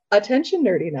Attention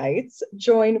Nerdy Nights,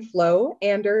 join Flo,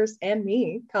 Anders, and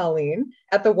me, Colleen,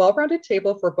 at the well-rounded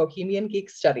table for Bohemian Geek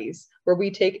Studies, where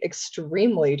we take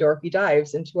extremely dorky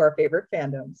dives into our favorite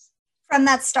fandoms. From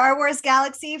that Star Wars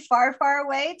galaxy far, far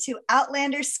away to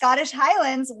Outlander's Scottish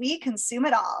Highlands, we consume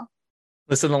it all.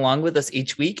 Listen along with us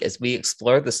each week as we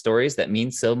explore the stories that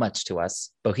mean so much to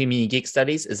us. Bohemian Geek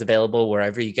Studies is available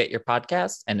wherever you get your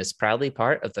podcasts and is proudly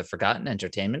part of the Forgotten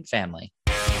Entertainment family.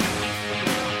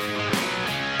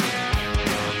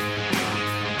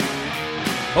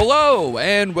 Hello,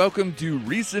 and welcome to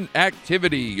Recent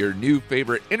Activity, your new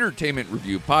favorite entertainment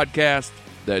review podcast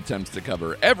that attempts to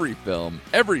cover every film,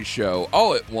 every show,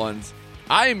 all at once.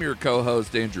 I am your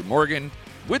co-host, Andrew Morgan.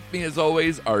 With me, as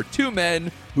always, are two men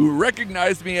who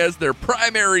recognize me as their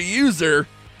primary user,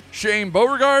 Shane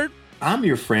Beauregard. I'm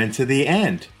your friend to the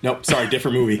end. Nope, sorry,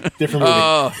 different movie. Different movie.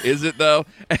 Oh, is it though?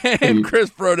 And Chris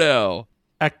Frodell.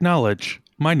 Acknowledge.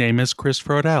 My name is Chris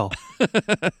Frodell.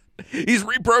 He's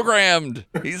reprogrammed.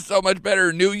 He's so much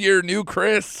better. New year, new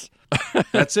Chris.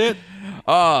 That's it.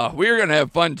 We're going to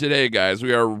have fun today, guys.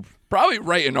 We are probably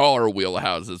right in all our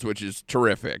wheelhouses, which is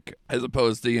terrific, as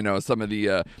opposed to, some of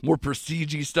the more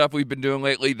prestige-y stuff we've been doing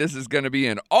lately. This is going to be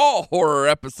an all-horror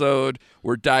episode.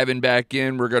 We're diving back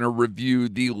in. We're going to review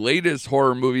the latest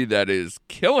horror movie that is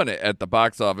killing it at the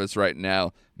box office right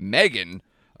now, M3GAN,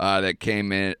 that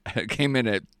came in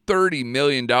at $30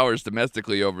 million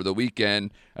domestically over the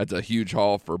weekend. That's a huge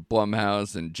haul for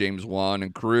Blumhouse and James Wan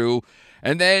and crew.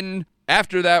 And then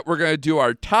after that, we're going to do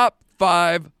our top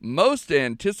 5 most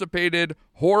anticipated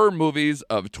horror movies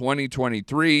of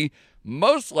 2023,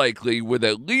 most likely with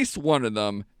at least one of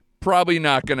them probably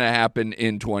not going to happen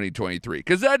in 2023,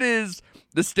 because that is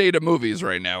the state of movies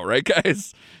right now, right,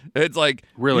 guys? It's like,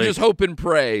 really, you just hope and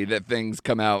pray that things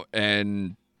come out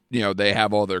and, they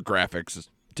have all their graphics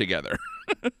together.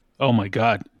 Oh, my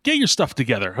God. Get your stuff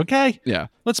together, okay? Yeah.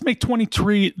 Let's make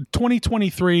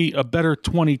 2023 a better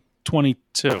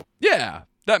 2022. Yeah.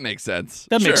 That makes sense.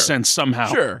 That makes sense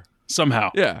somehow. Sure.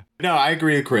 Somehow. Yeah. No, I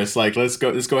agree with Chris. Like, let's go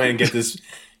ahead and get this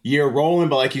year rolling.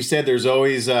 But like you said, there's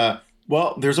always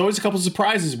there's always a couple of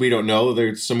surprises we don't know.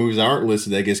 There's some movies that aren't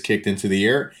listed that gets kicked into the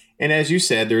year. And as you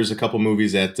said, there's a couple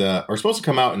movies that are supposed to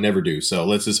come out and never do. So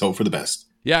let's just hope for the best.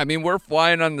 Yeah, I mean, we're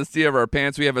flying on the seat of our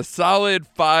pants. We have a solid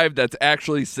 5 that's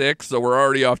actually 6, so we're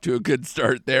already off to a good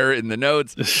start there in the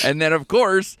notes. And then, of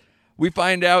course, we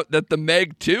find out that the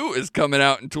Meg 2 is coming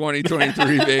out in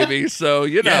 2023, baby. So,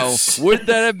 Yes. Would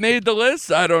that have made the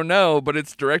list? I don't know, but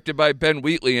it's directed by Ben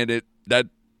Wheatley, and that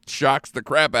shocks the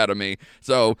crap out of me.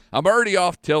 So I'm already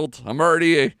off tilt. I'm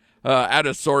already out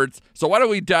of sorts. So why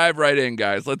don't we dive right in,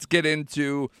 guys? Let's get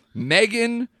into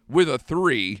M3GAN with a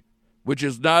 3, which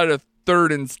is not a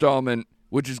third installment,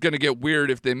 which is going to get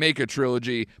weird if they make a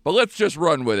trilogy, but let's just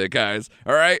run with it, guys.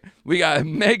 All right, we got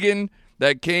M3GAN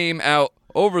that came out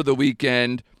over the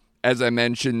weekend. As I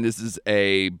mentioned, this is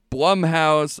a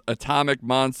Blumhouse Atomic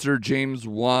Monster James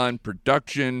Wan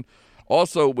production,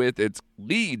 also with its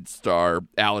lead star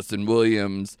Allison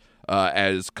Williams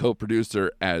as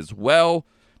co-producer as well.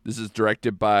 This is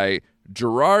directed by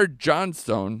Gerard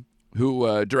Johnstone,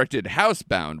 who directed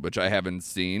Housebound, which I haven't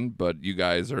seen, but you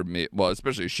guys are,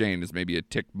 especially Shane is maybe a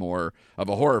tick more of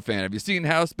a horror fan. Have you seen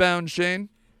Housebound, Shane?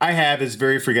 I have. It's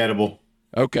very forgettable.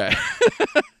 Okay.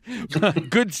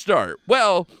 Good start.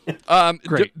 Well,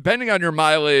 depending on your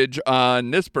mileage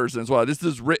on this person as well, this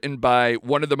is written by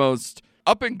one of the most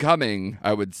up-and-coming,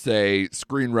 I would say,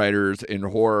 screenwriters in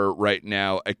horror right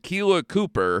now, Akilah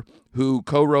Cooper, who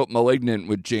co-wrote *Malignant*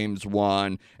 with James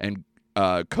Wan and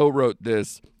co-wrote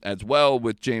this as well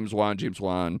with James Wan. James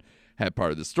Wan had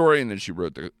part of the story, and then she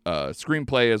wrote the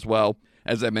screenplay as well.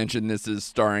 As I mentioned, this is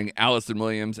starring Allison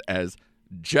Williams as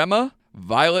Gemma,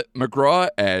 Violet McGraw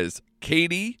as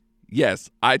Katie.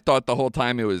 Yes, I thought the whole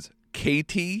time it was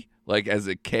Katie, like as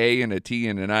a K and a T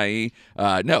and an IE.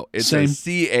 No, it's a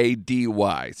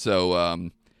CADY.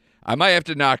 So I might have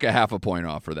to knock a half a point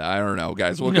off for that. I don't know,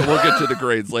 guys. We'll get to the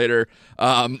grades later.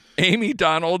 Amy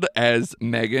Donald as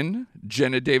M3GAN,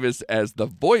 Jenna Davis as the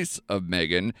voice of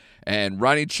M3GAN, and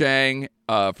Ronnie Chang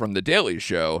from The Daily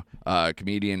Show,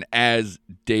 comedian, as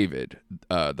David,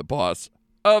 the boss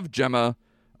of Gemma,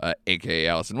 a.k.a.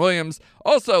 Allison Williams.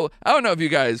 Also, I don't know if you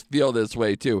guys feel this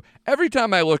way, too. Every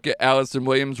time I look at Allison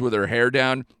Williams with her hair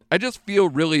down, I just feel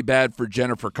really bad for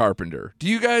Jennifer Carpenter. Do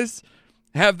you guys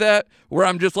have that? Where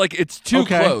I'm just like, it's too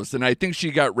close, and I think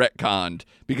she got retconned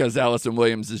because Allison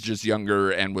Williams is just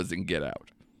younger and was in Get Out.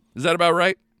 Is that about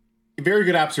right? Very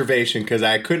good observation, because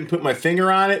I couldn't put my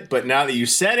finger on it, but now that you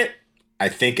said it, I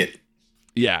think it.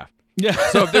 Yeah. Yeah.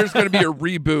 So if there's going to be a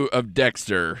reboot of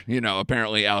Dexter,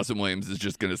 apparently Allison Williams is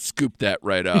just going to scoop that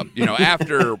right up.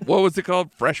 After, what was it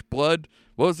called? Fresh Blood?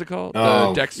 What was it called?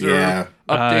 The Dexter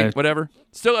update, whatever.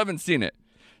 Still haven't seen it.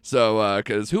 So,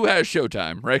 because who has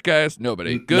Showtime, right, guys?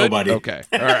 Nobody. Good? Nobody. Okay.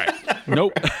 All right.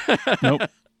 Nope.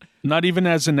 Not even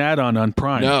as an add-on on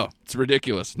Prime. No, it's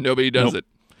ridiculous. Nobody does it.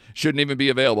 Shouldn't even be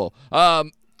available.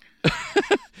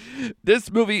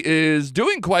 This movie is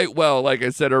doing quite well, like I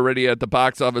said already, at the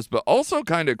box office, but also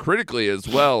kind of critically as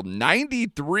well.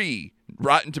 93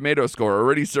 Rotten Tomato score,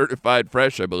 already certified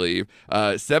fresh, I believe.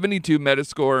 72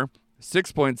 Metascore,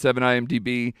 6.7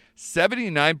 IMDb,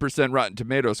 79% Rotten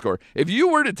Tomato score. If you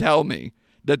were to tell me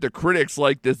that the critics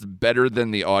like this better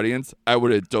than the audience, I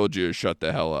would have told you to shut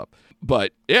the hell up.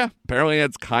 But yeah, apparently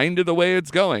that's kind of the way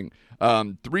it's going.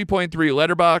 3.3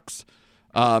 Letterboxd.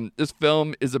 This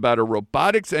film is about a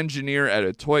robotics engineer at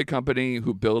a toy company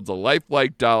who builds a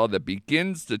lifelike doll that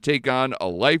begins to take on a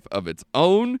life of its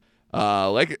own.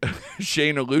 Like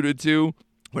Shane alluded to,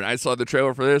 when I saw the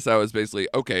trailer for this, I was basically,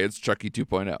 okay, it's Chucky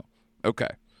 2.0. Okay,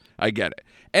 I get it.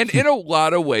 And in a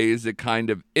lot of ways, it kind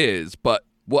of is. But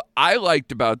what I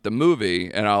liked about the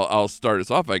movie, and I'll start us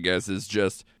off, I guess, is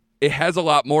just it has a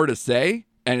lot more to say,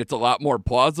 and it's a lot more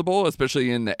plausible,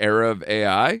 especially in the era of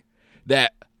AI,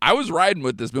 that I was riding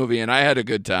with this movie, and I had a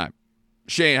good time.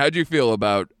 Shane, how'd you feel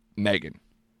about M3GAN?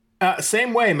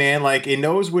 Same way, man. Like, it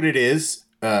knows what it is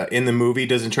in the movie,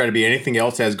 doesn't try to be anything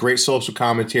else, has great social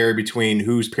commentary between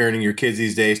who's parenting your kids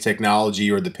these days,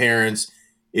 technology or the parents.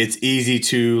 It's easy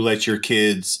to let your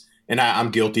kids, and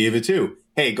I'm guilty of it too,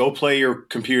 hey, go play your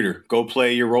computer, go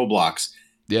play your Roblox.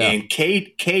 Yeah. And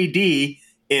KD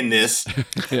in this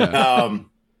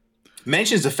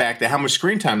mentions the fact that how much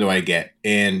screen time do I get?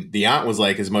 And the aunt was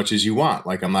like, as much as you want.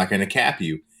 Like, I'm not going to cap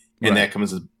you. And that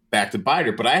comes back to bite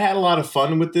her. But I had a lot of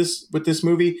fun with this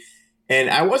movie. And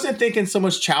I wasn't thinking so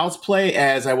much Child's Play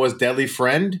as I was Deadly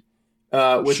Friend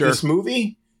with this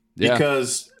movie. Yeah.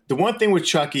 Because the one thing with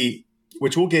Chucky,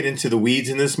 which we'll get into the weeds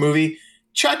in this movie,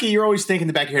 Chucky, you're always thinking in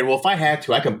the back of your head, well, if I had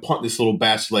to, I can punt this little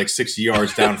bastard like 60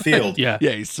 yards downfield. Yeah,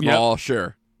 he's small,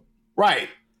 sure. Right.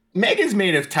 M3GAN's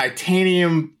made of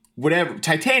titanium,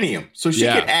 so she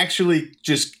could actually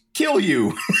just kill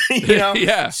you.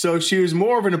 Yeah. So she was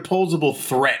more of an opposable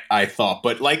threat, I thought.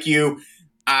 But like you,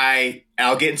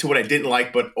 I'll get into what I didn't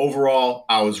like, but overall,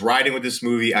 I was riding with this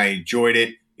movie. I enjoyed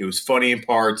it. It was funny in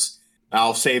parts.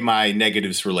 I'll save my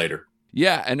negatives for later.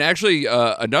 Yeah, and actually,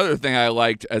 another thing I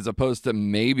liked, as opposed to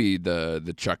maybe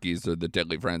the Chuckies or the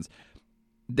Deadly Friends,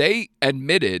 they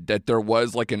admitted that there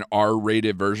was like an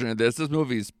R-rated version of this. This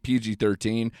movie's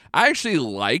PG-13. I actually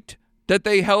liked that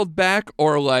they held back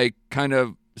or like kind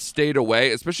of stayed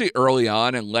away, especially early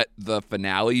on, and let the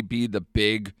finale be the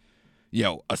big,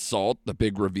 assault, the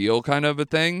big reveal kind of a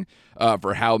thing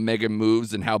for how M3GAN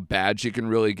moves and how bad she can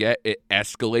really get. It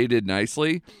escalated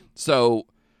nicely. So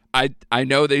I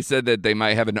know they said that they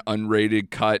might have an unrated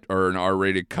cut or an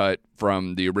R-rated cut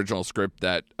from the original script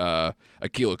that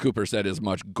Akilah Cooper said is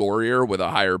much gorier with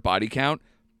a higher body count.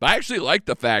 But I actually like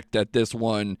the fact that this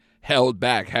one held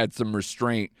back, had some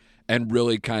restraint, and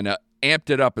really kind of amped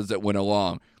it up as it went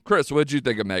along. Chris, what did you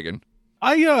think of M3GAN?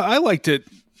 I liked it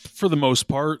for the most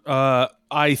part.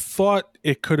 I thought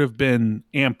it could have been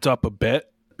amped up a bit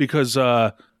because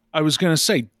I was going to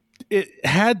say it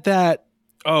had that,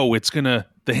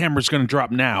 the hammer's going to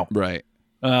drop now. Right.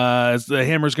 The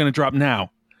hammer's going to drop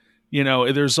now.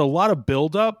 There's a lot of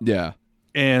buildup. Yeah.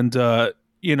 And,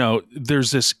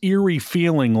 there's this eerie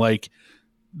feeling like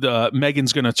the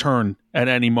M3GAN's going to turn at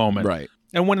any moment. Right.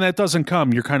 And when that doesn't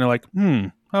come, you're kind of like,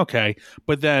 okay.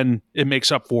 But then it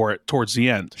makes up for it towards the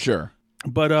end. Sure.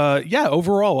 But,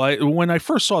 overall, when I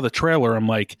first saw the trailer, I'm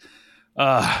like,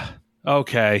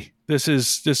 okay, this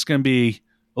is going to be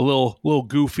a little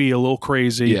goofy, a little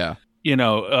crazy. Yeah.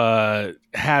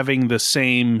 Having the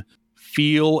same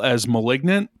feel as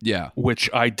Malignant, which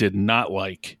I did not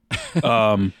like.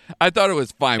 I thought it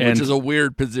was fine, which is a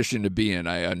weird position to be in.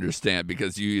 I understand,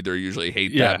 because you either usually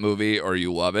hate that movie or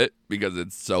you love it because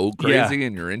it's so crazy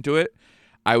and you're into it.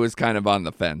 I was kind of on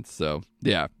the fence, so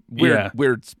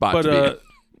weird spot to be in.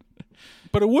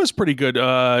 But it was pretty good.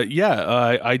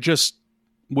 I just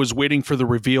was waiting for the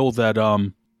reveal that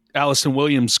Allison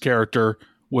Williams' character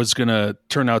was going to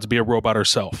turn out to be a robot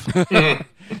herself.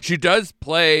 She does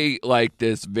play like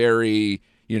this very,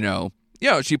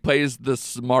 she plays the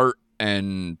smart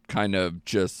and kind of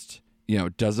just,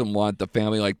 doesn't want the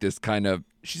family, like this kind of,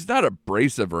 she's not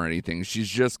abrasive or anything. She's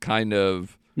just kind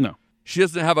of, no, she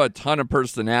doesn't have a ton of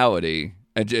personality.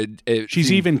 And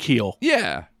she's even keel.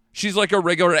 Yeah. She's like a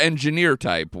regular engineer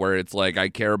type where it's like, I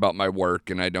care about my work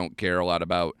and I don't care a lot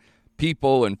about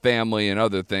people and family and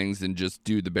other things and just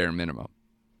do the bare minimum.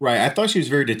 Right. I thought she was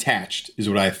very detached, is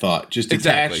what I thought. Just detached,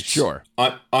 exactly, sure,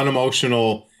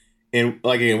 unemotional. And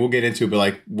like, again, we'll get into it, but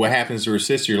like what happens to her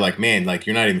sister, you're like, man, like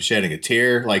you're not even shedding a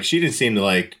tear. Like she didn't seem to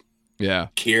like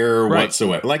care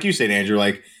whatsoever. Like you said, Andrew,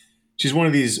 like she's one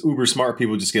of these uber smart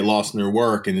people who just get lost in their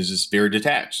work and is just very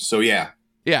detached. So yeah.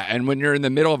 Yeah, and when you're in the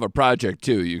middle of a project,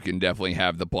 too, you can definitely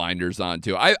have the blinders on,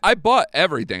 too. I bought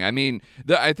everything. I mean,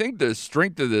 I think the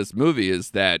strength of this movie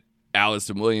is that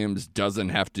Allison Williams doesn't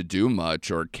have to do much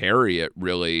or carry it,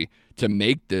 really, to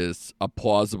make this a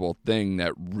plausible thing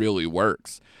that really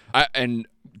works. And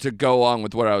to go on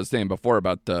with what I was saying before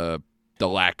about the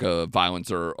lack of violence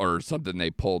or something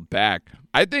they pulled back,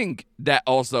 I think that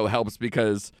also helps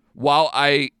because while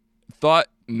I thought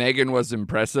M3GAN was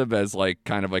impressive as like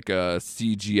kind of like a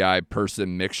CGI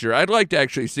person mixture, I'd like to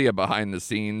actually see a behind the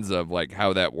scenes of like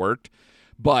how that worked.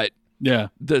 But yeah,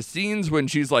 the scenes when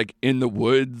she's like in the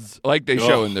woods, like they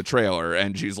show in the trailer,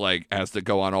 and she's like has to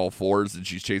go on all fours and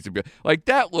she's chasing people, like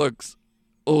that looks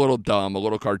a little dumb, a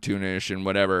little cartoonish and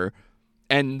whatever.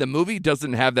 And the movie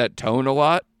doesn't have that tone a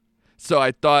lot. So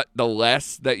I thought the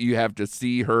less that you have to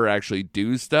see her actually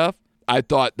do stuff, I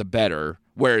thought the better,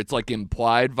 where it's like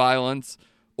implied violence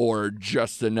or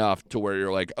just enough to where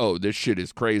you're like, oh, this shit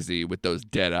is crazy with those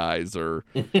dead eyes or,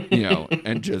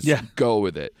 and just go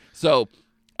with it. So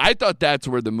I thought that's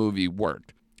where the movie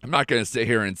worked. I'm not going to sit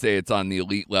here and say it's on the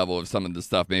elite level of some of the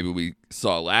stuff maybe we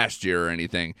saw last year or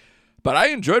anything, but I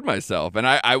enjoyed myself, and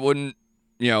I wouldn't,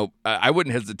 I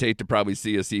wouldn't hesitate to probably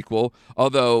see a sequel,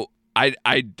 although I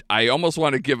almost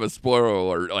want to give a spoiler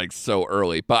alert like so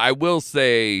early, but I will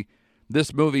say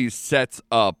this movie sets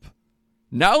up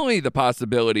not only the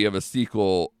possibility of a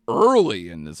sequel early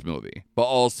in this movie, but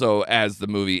also as the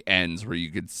movie ends where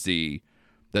you could see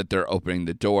that they're opening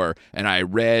the door. And I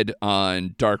read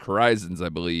on Dark Horizons, I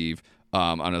believe,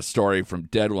 on a story from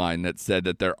Deadline that said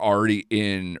that they're already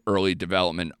in early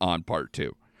development on part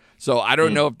 2. So I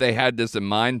don't know if they had this in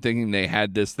mind, thinking they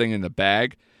had this thing in the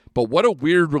bag, but what a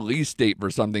weird release date for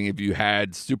something if you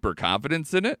had super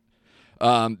confidence in it.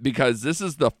 Because this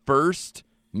is the first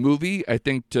movie, I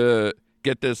think, to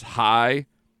get this high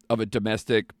of a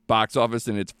domestic box office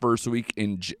in its first week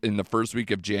in the first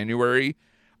week of January.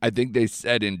 I think they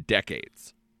said in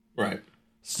decades. Right.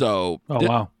 So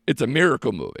wow, it's a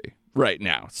miracle movie right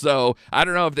now. So I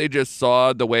don't know if they just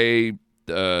saw the way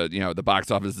the box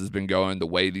office has been going, the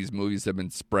way these movies have been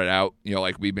spread out.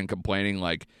 Like we've been complaining,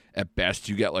 like at best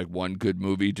you get like one good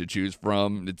movie to choose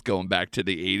from. It's going back to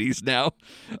the 80s now,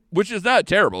 which is not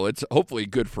terrible. It's hopefully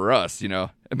good for us.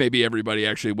 Maybe everybody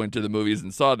actually went to the movies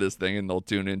and saw this thing and they'll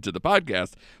tune into the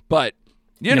podcast. But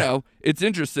it's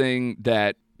interesting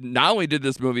that not only did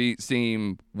this movie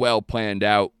seem well planned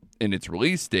out in its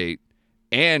release date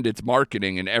and its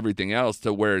marketing and everything else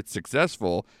to where it's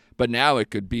successful, but now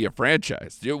it could be a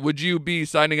franchise. Would you be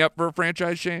signing up for a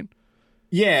franchise, Shane?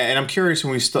 Yeah, and I'm curious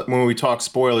when we talk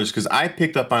spoilers, because I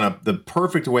picked up on the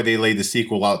perfect way they laid the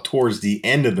sequel out towards the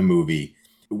end of the movie.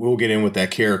 We'll get in with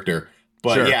that character.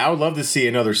 But sure. Yeah, I would love to see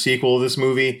another sequel of this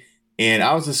movie. And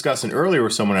I was discussing earlier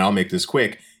with someone, and I'll make this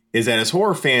quick, is that as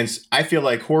horror fans, I feel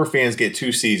like horror fans get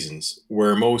 2 seasons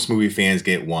where most movie fans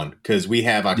get 1, because we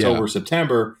have October,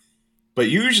 September. But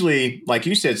usually, like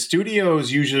you said,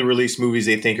 studios usually release movies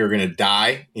they think are going to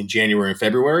die in January and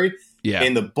February. Yeah.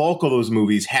 And the bulk of those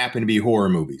movies happen to be horror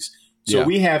movies. So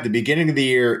we have the beginning of the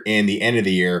year and the end of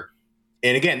the year.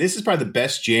 And again, this is probably the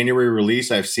best January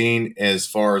release I've seen as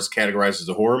far as categorized as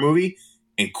a horror movie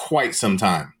in quite some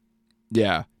time.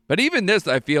 Yeah. But even this,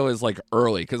 I feel, is like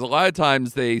early, because a lot of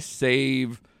times they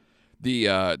save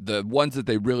the ones that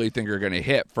they really think are going to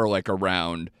hit for like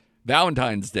around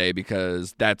Valentine's Day,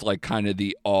 because that's like kind of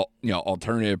the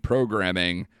alternative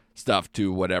programming stuff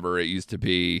to whatever it used to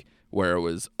be, where it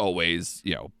was always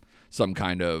some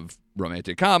kind of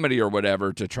romantic comedy or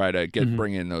whatever to try to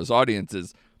bring in those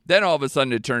audiences. Then all of a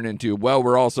sudden it turned into, well,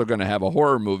 we're also going to have a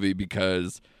horror movie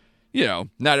because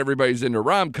not everybody's into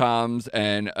rom-coms,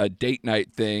 and a date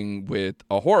night thing with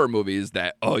a horror movie is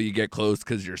that, oh, you get close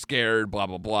because you're scared, blah,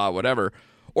 blah, blah, whatever,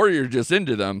 or you're just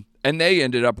into them. And they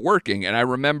ended up working. And I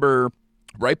remember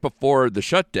right before the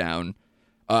shutdown,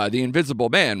 The Invisible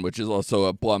Man, which is also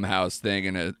a Blumhouse thing,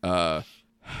 and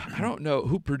I don't know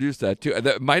who produced that too.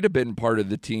 That might have been part of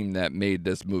the team that made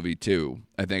this movie too,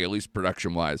 I think, at least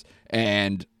production-wise.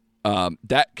 And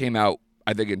that came out,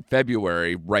 I think, in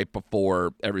February, right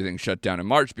before everything shut down in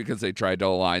March, because they tried to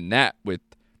align that with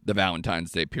the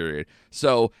Valentine's Day period.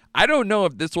 So I don't know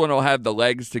if this one will have the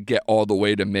legs to get all the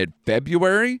way to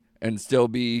mid-February and still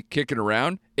be kicking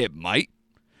around. It might.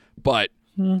 But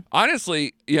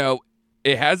honestly,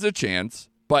 it has a chance.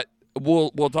 But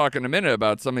we'll talk in a minute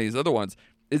about some of these other ones.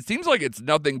 It seems like it's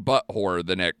nothing but horror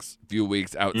the next few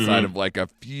weeks outside of like a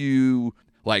few,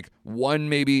 like one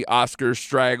maybe Oscar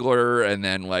straggler and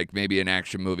then like maybe an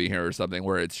action movie here or something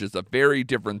where it's just a very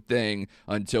different thing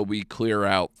until we clear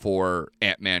out for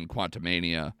Ant-Man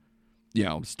Quantumania,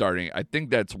 starting, I think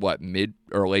that's what, mid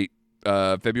or late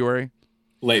February?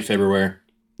 Late February.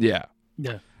 Yeah.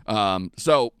 Yeah.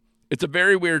 So it's a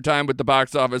very weird time with the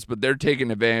box office, but they're taking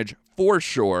advantage for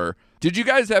sure. Did you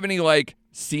guys have any like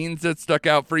scenes that stuck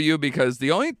out for you? Because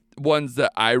the only ones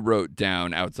that I wrote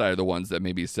down outside of the ones that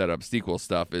maybe set up sequel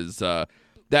stuff is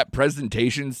that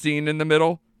presentation scene in the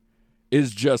middle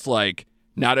is just like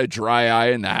not a dry eye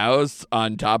in the house,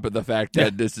 on top of the fact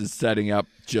that this is setting up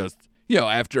just,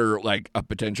 after like a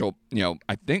potential,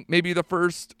 I think maybe the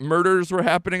first murders were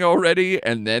happening already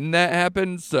and then that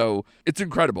happened. So it's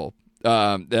incredible.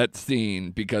 That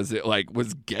scene, because it like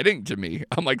was getting to me.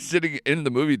 I'm like sitting in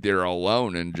the movie theater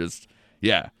alone and just,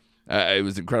 it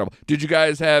was incredible. Did you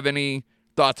guys have any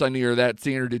thoughts on either that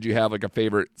scene, or did you have like a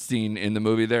favorite scene in the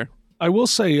movie there? I will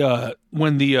say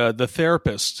when the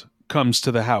therapist comes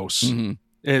to the house,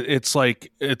 it's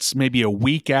like it's maybe a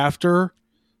week after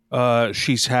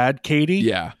she's had Katie.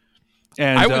 Yeah,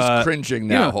 and I was cringing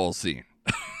that whole scene.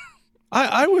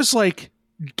 I was like,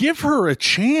 give her a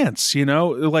chance,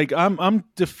 like I'm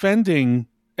defending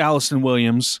Allison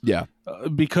Williams. Yeah,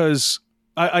 because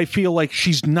I feel like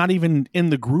she's not even in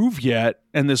the groove yet,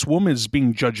 and this woman is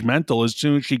being judgmental as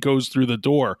soon as she goes through the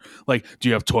door. Like, do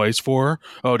you have toys for her?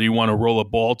 Oh, do you want to roll a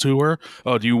ball to her?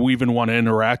 Oh, do you even want to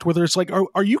interact with her? It's like,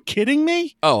 are you kidding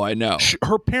me? Oh, I know.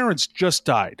 Her parents just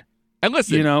died. And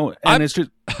listen, it's just...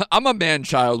 I'm a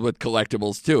man-child with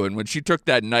collectibles too, and when she took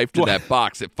that knife to that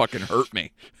box, it fucking hurt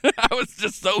me. I was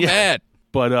just so mad.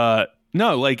 But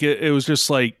no, like it was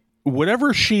just like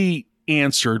whatever she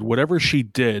answered, whatever she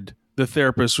did, the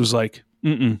therapist was like,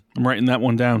 I'm writing that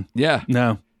one down. Yeah.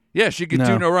 No. Yeah, she could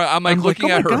do no wrong. I'm like looking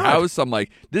oh at her God. house. I'm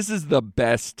like, this is the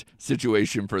best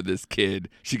situation for this kid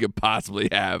she could possibly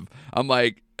have. I'm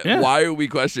like, why are we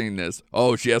questioning this?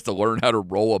 Oh, she has to learn how to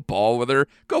roll a ball with her.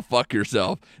 Go fuck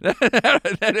yourself.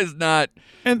 That is not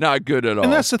good at all.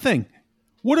 And that's the thing.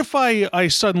 What if I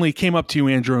suddenly came up to you,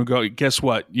 Andrew, and go, guess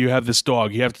what? You have this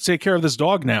dog. You have to take care of this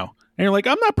dog now. And you're like,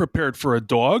 I'm not prepared for a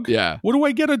dog. Yeah. What do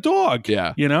I get a dog?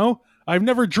 Yeah. I've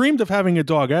never dreamed of having a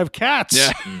dog. I have cats.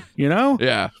 Yeah.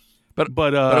 Yeah.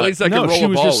 But at least I can roll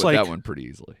a ball with like, that one pretty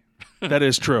easily. That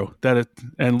is true.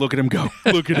 And look at him go.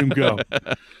 Look at him go.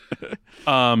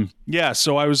 Yeah.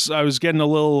 So I was getting a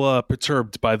little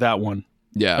perturbed by that one.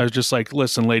 Yeah. I was just like,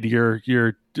 listen, lady,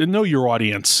 you're know your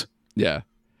audience. Yeah.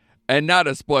 And not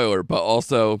a spoiler, but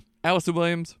also, Allison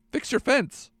Williams, fix your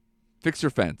fence. Fix your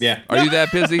fence. Yeah. Are you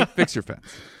that busy? Fix your fence.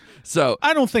 So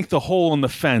I don't think the hole in the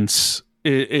fence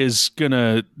is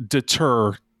gonna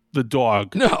deter the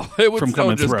dog. No, it would from still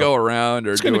coming just through. go around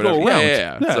or It's do gonna whatever. go around.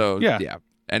 Yeah. So yeah.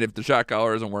 And if the shot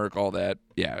collar doesn't work, all that,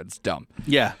 it's dumb.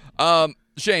 Yeah.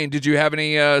 Shane, did you have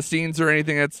any scenes or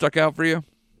anything that stuck out for you?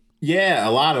 Yeah,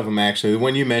 a lot of them actually.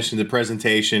 When you mentioned the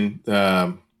presentation,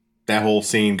 that whole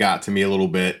scene got to me a little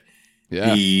bit.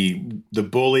 Yeah. The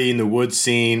bully in the woods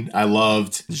scene, I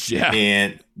loved. Yeah.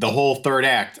 And the whole third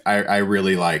act, I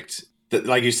really liked.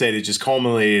 Like you said, it just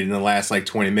culminated in the last like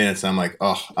 20 minutes. I'm like,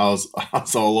 oh, I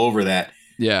was all over that.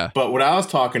 Yeah. But what I was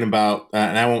talking about,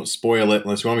 and I won't spoil it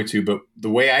unless you want me to, but the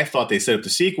way I thought they set up the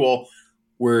sequel,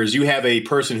 whereas you have a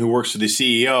person who works for the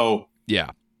CEO,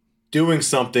 doing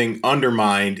something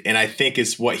undermined, and I think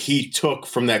it's what he took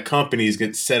from that company is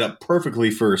going to set up perfectly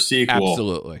for a sequel.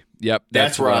 Absolutely. Yep.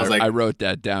 That's where I was like, I wrote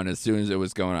that down as soon as it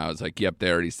was going on. I was like, yep,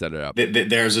 they already set it up.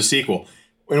 There's a sequel.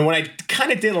 And what I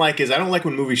kind of didn't like is I don't like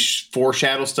when movies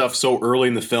foreshadow stuff so early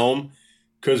in the film.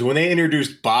 Because when they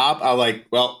introduced Bob, I was like,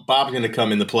 well, Bob's going to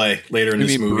come into play later in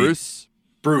this movie.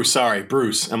 Bruce, sorry,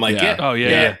 Bruce. I'm like,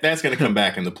 that's going to come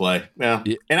back into play. Yeah.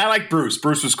 And I like Bruce.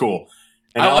 Bruce was cool.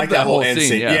 And I like that whole end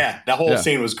scene. Yeah, that whole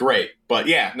scene was great. But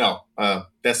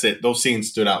that's it. Those scenes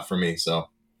stood out for me. So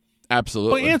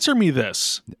absolutely. But answer me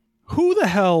this: who the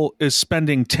hell is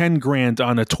spending $10,000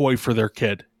 on a toy for their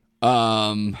kid?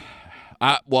 Well,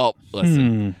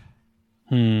 listen.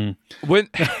 When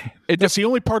That's the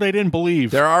only part I didn't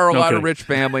believe. There are a lot of rich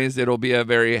families. It'll be a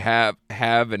very have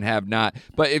and have not.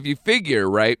 But if you figure,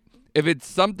 right, if it's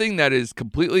something that is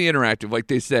completely interactive, like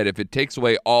they said, if it takes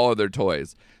away all of their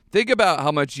toys, think about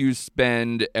how much you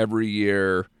spend every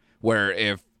year where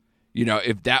if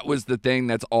that was the thing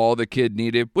that's all the kid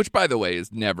needed, which by the way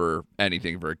is never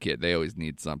anything for a kid. They always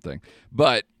need something.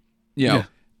 But,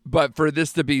 but for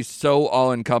this to be so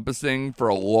all-encompassing for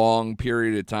a long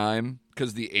period of time,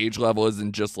 because the age level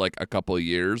isn't just like a couple of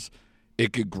years,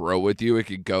 it could grow with you. It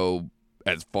could go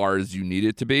as far as you need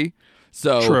it to be.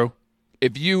 So True.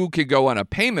 if you could go on a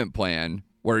payment plan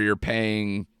where you're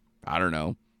paying, I don't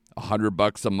know,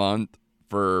 $100 a month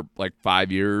for like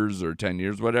 5 years or 10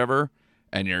 years, whatever,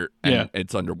 and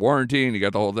it's under warranty and you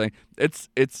got the whole thing, it's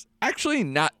actually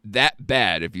not that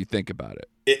bad if you think about it.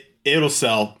 It'll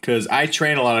sell because I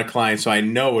train a lot of clients, so I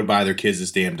know would buy their kids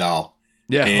this damn doll.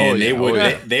 Yeah, and they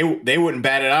wouldn't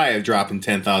bat an eye of dropping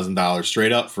 $10,000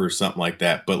 straight up for something like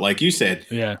that. But like you said,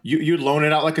 you'd loan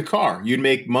it out like a car. You'd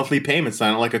make monthly payments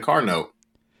on it like a car note.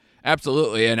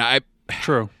 Absolutely,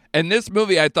 True. And this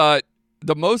movie, I thought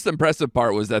the most impressive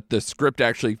part was that the script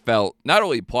actually felt not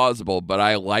only plausible, but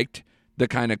I liked the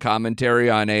kind of commentary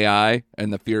on AI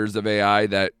and the fears of AI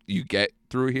that you get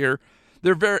through here.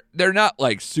 They're not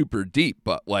like super deep,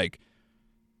 but like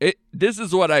this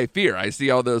is what I fear. I see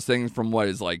all those things from what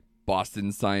is like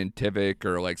Boston Scientific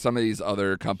or like some of these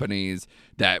other companies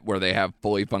where they have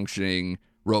fully functioning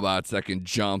robots that can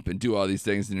jump and do all these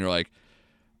things, and you're like,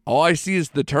 all I see is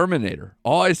the Terminator.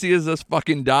 All I see is us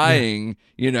fucking dying,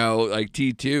 like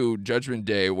T2 Judgment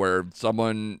Day, where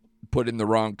someone put in the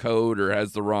wrong code or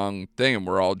has the wrong thing, and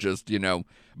we're all just,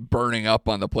 burning up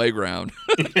on the playground.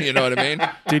 You know what I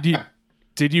mean?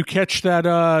 Did you catch that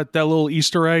little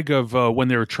Easter egg of when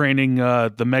they were training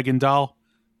the M3GAN doll,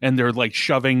 and they're like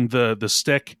shoving the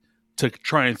stick to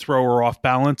try and throw her off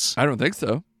balance? I don't think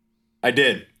so. I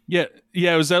did. Yeah,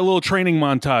 it was that little training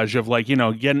montage of like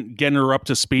getting her up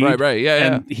to speed. Right, yeah.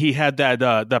 And he had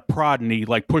that prod, and he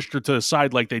like pushed her to the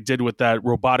side like they did with that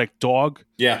robotic dog.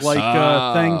 Yes. Thing.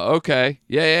 Okay.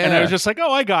 Yeah. And I was just like,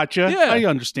 oh, I gotcha. Yeah. I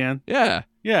understand. Yeah.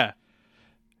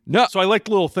 No. So I liked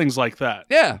little things like that.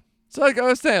 Yeah. So like I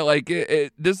was saying, like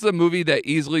this is a movie that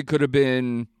easily could have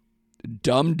been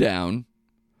dumbed down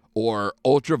or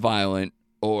ultra violent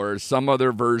or some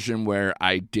other version where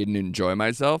I didn't enjoy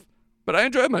myself, but I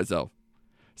enjoyed myself.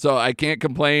 So I can't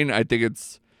complain. I think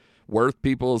it's worth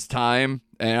people's time.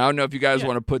 And I don't know if you guys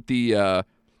want to put the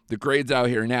grades out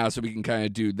here now so we can kind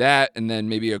of do that, and then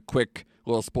maybe a quick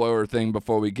little spoiler thing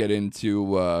before we get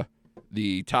into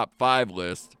the top 5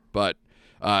 list. But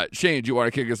Shane, do you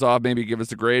want to kick us off? Maybe give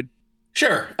us a grade?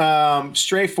 Sure.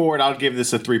 Straightforward, I'll give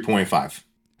this a 3.5.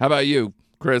 How about you,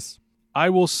 Chris? I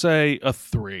will say a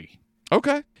 3.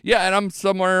 Okay. Yeah, and I'm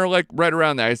somewhere like right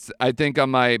around there. I think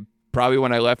on probably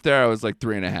when I left there, I was like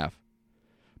 3.5.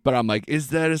 But I'm like, is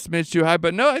that a smidge too high?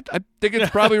 But no, I think it's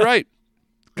probably right.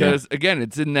 Because, again,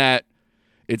 it's in that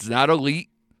it's not elite,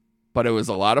 but it was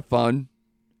a lot of fun.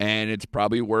 And it's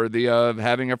probably worthy of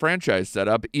having a franchise set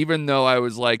up. Even though I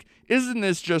was like, isn't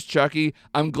this just Chucky?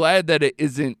 I'm glad that it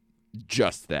isn't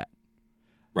just that.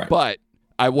 Right. But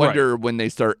I wonder when they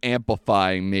start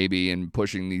amplifying maybe and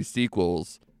pushing these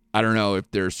sequels, I don't know if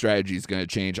their strategy is going to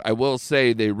change. I will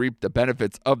say they reap the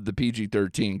benefits of the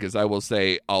PG-13 because I will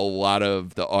say a lot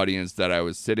of the audience that I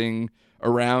was sitting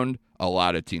around, a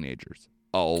lot of teenagers.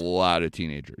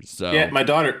 So yeah, my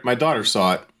daughter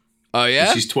saw it. Oh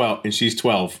yeah, and she's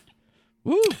 12.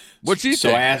 Woo! What'd she So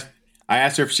think? I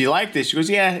asked her if she liked it. She goes,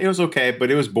 yeah, it was okay, but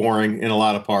it was boring in a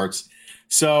lot of parts.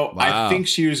 So Wow. I think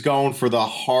she was going for the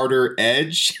harder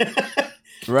edge.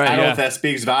 Right. I don't know if that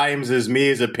speaks volumes as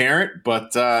me as a parent,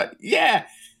 but I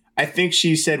think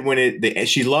she said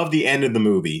she loved the end of the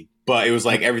movie, but it was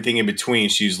like everything in between.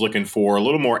 She's looking for a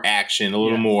little more action, a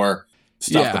little more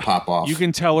stuff to pop off. You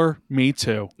can tell her, me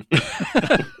too.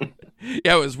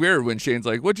 Yeah, it was weird when Shane's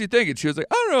like, "What'd you think?" And she was like,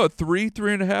 "I don't know,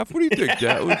 3.5. What do you think,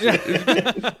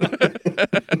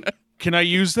 Dad?" Can I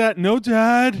use that? No,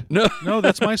 Dad. No,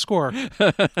 that's my score. It's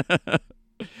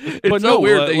But so no,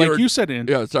 weird that like you said, in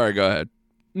Yeah, sorry. Go ahead.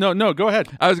 No, go ahead.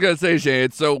 I was gonna say, Shane,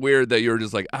 it's so weird that you were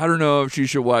just like, I don't know if she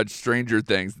should watch Stranger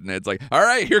Things, and it's like, all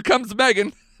right, here comes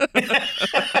M3GAN.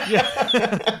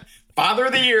 Father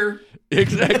of the Year.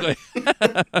 Exactly.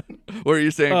 What are you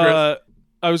saying, Chris?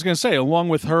 I was going to say, along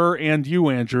with her and you,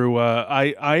 Andrew,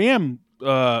 I am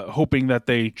hoping that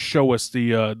they show us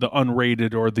the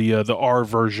unrated or the R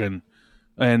version,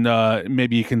 and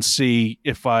maybe you can see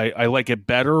if I like it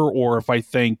better or if I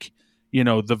think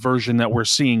the version that we're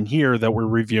seeing here that we're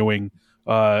reviewing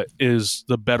is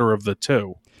the better of the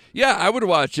two. Yeah, I would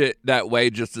watch it that way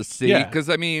just to see, because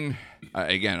I mean,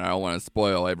 again, I don't want to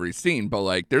spoil every scene, but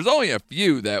like, there's only a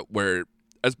few where,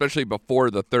 especially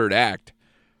before the third act,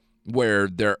 where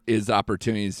there is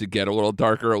opportunities to get a little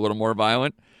darker, a little more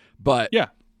violent. But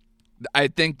I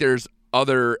think there's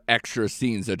other extra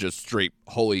scenes that just straight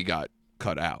wholly got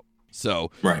cut out. So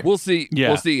we'll see. Yeah.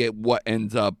 We'll see what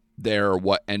ends up there or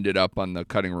what ended up on the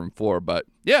cutting room floor. But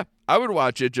yeah, I would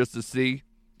watch it just to see,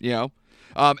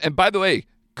 And by the way,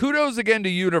 kudos again to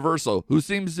Universal, who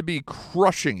seems to be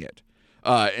crushing it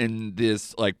in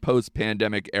this like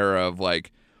post-pandemic era of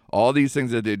like all these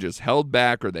things that they just held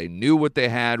back or they knew what they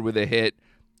had with a hit,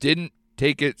 didn't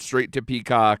take it straight to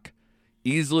Peacock,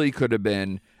 easily could have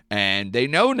been, and they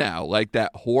know now like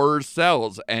that horror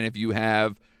sells, and if you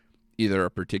have either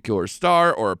a particular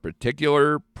star or a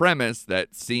particular premise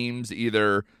that seems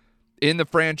either in the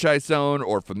franchise zone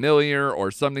or familiar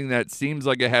or something that seems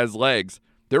like it has legs,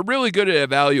 they're really good at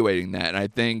evaluating that. And I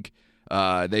think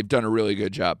they've done a really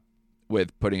good job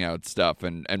with putting out stuff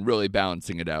and really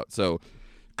balancing it out. So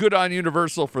good on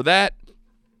Universal for that.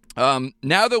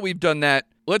 Now that we've done that,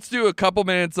 let's do a couple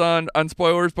minutes on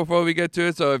spoilers before we get to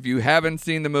it. So if you haven't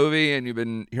seen the movie and you've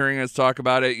been hearing us talk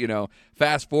about it,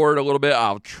 fast forward a little bit.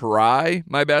 I'll try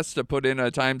my best to put in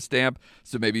a timestamp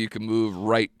so maybe you can move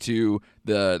right to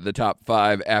the top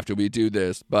 5 after we do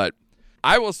this. But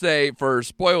I will say for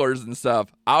spoilers and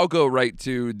stuff, I'll go right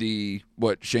to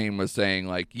what Shane was saying.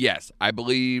 Like, yes, I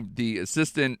believe the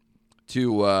assistant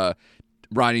to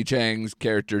Ronnie Chang's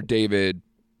character, David,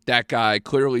 that guy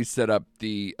clearly set up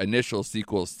the initial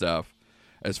sequel stuff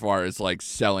as far as like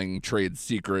selling trade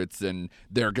secrets, and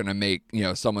they're going to make,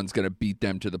 someone's going to beat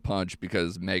them to the punch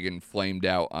because M3GAN flamed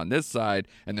out on this side,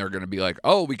 and they're going to be like,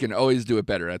 oh, we can always do it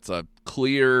better. That's a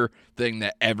clear thing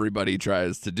that everybody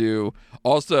tries to do.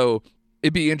 Also,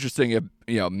 it'd be interesting if,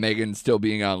 M3GAN still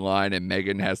being online and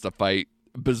M3GAN has to fight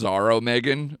Bizarro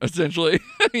M3GAN, essentially,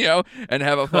 and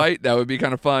have a fight. That would be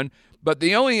kind of fun. But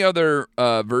the only other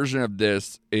version of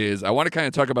this is I want to kind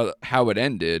of talk about how it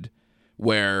ended,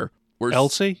 where we're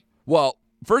Elsie? Well,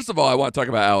 first of all, I want to talk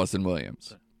about Allison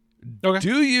Williams. Okay.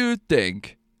 Do you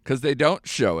think, because they don't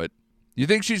show it, you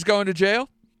think she's going to jail?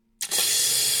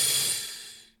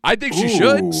 I think she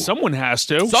should. Someone has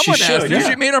to. Someone has to. Yeah.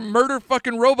 She made a murder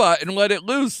fucking robot and let it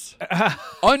loose.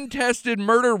 Untested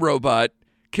murder robot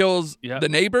kills the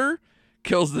neighbor,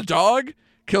 kills the dog,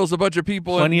 kills a bunch of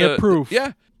people. Plenty of proof.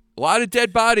 Yeah. A lot of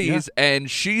dead bodies,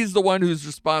 and she's the one who's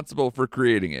responsible for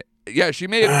creating it. Yeah, she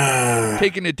may have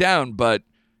taken it down, but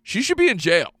she should be in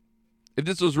jail if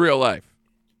this was real life.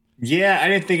 Yeah, I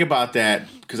didn't think about that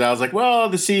because I was like, well,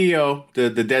 the CEO, the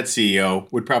dead CEO,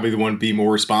 would probably the one be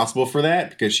more responsible for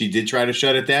that because she did try to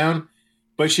shut it down,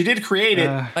 but she did create it.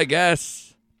 I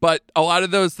guess. But a lot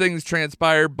of those things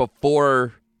transpired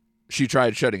before she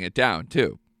tried shutting it down,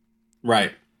 too.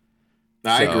 Right.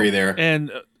 I agree there.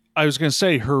 And I was going to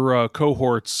say her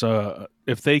cohorts,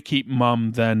 if they keep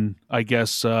mum, then I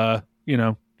guess,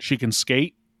 she can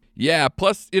skate. Yeah,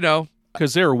 plus,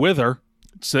 because they're with her,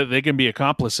 so they can be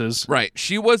accomplices. Right.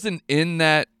 She wasn't in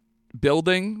that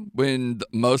building when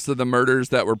most of the murders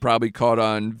that were probably caught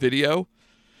on video,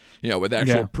 with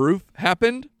actual proof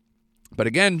happened. But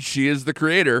again, she is the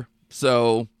creator.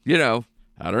 So, I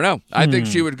don't know. I think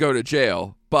she would go to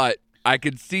jail, but I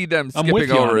could see them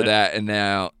skipping over that, and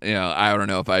now, I don't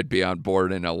know if I'd be on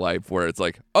board in a life where it's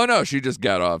like, oh no, she just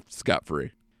got off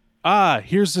scot-free.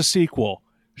 Here's the sequel.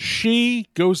 She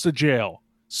goes to jail,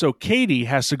 so Katie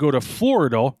has to go to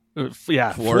Florida.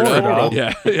 Florida.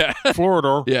 Yeah.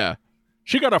 Florida. Yeah.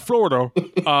 She got a Florida.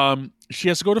 She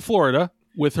has to go to Florida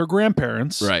with her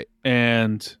grandparents. Right.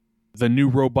 And the new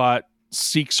robot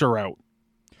seeks her out.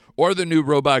 Or the new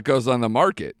robot goes on the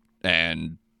market,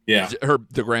 and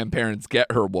the grandparents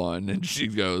get her one, and she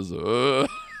goes,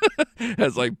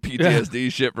 has like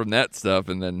PTSD shit from that stuff,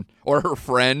 and then or her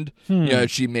friend,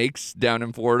 she makes down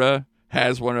in Florida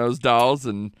has one of those dolls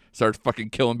and starts fucking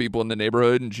killing people in the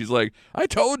neighborhood, and she's like, "I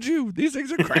told you, these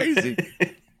things are crazy."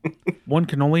 One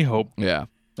can only hope. Yeah.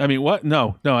 I mean, what?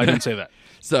 No, I didn't say that.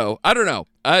 So I don't know.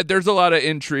 There's a lot of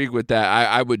intrigue with that.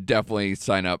 I would definitely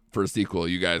sign up for a sequel.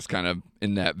 You guys kind of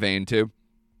in that vein too?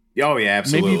 Oh yeah,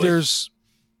 absolutely.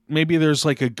 Maybe there's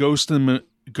like a ghost in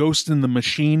the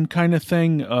machine kind of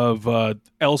thing of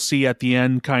Elsie at the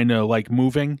end, kind of like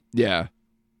moving. Yeah.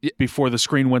 Before the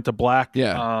screen went to black.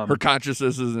 Yeah. Her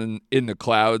consciousness is in the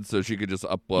cloud, so she could just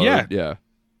upload.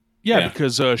 Yeah,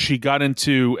 because she got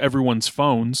into everyone's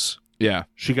phones. Yeah.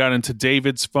 She got into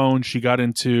David's phone. She got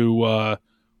into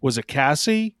was it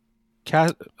Cassie?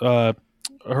 Her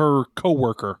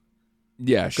coworker.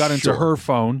 Yeah, got into her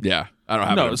phone. Yeah, I don't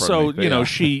have it in front of me, so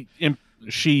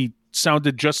she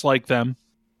sounded just like them,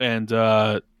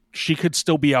 and she could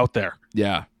still be out there.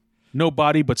 Yeah, no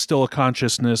body, but still a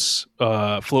consciousness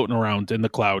floating around in the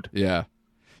cloud. Yeah,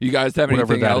 you guys have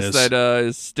anything else that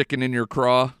is sticking in your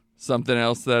craw? Something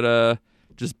else that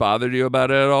just bothered you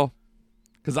about it at all?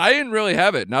 Because I didn't really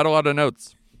have it. Not a lot of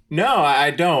notes. No, I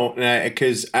don't.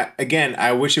 Because, again,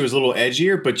 I wish it was a little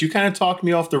edgier, but you kind of talked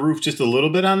me off the roof just a little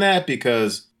bit on that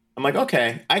because I'm like,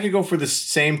 okay, I could go for the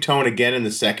same tone again in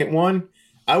the second one.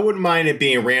 I wouldn't mind it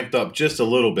being ramped up just a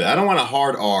little bit. I don't want a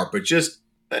hard R, but just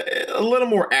a little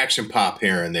more action pop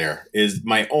here and there is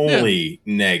my only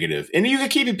negative. And you can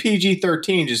keep it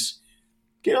PG-13, just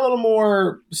get a little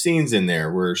more scenes in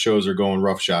there where shows are going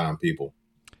roughshod on people.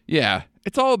 Yeah,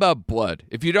 it's all about blood.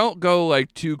 If you don't go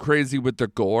like too crazy with the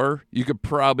gore, you could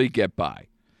probably get by.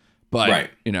 But,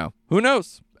 who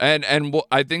knows? And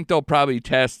I think they'll probably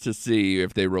test to see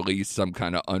if they release some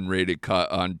kind of unrated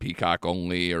cut on Peacock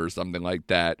only or something like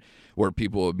that, where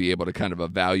people will be able to kind of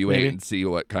evaluate and see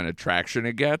what kind of traction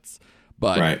it gets.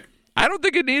 But I don't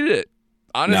think it needed it,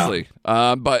 honestly.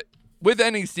 No. But with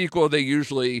any sequel, they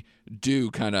usually do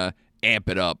kind of amp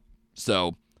it up.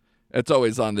 So it's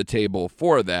always on the table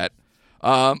for that.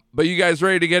 But you guys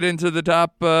ready to get into the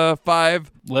top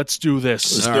 5? Let's do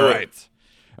this. Let's do it.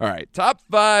 All right, top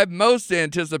 5 most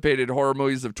anticipated horror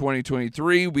movies of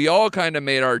 2023. We all kind of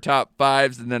made our top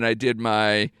 5s, and then I did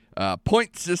my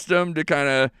point system to kind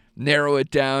of narrow it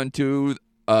down to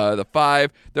the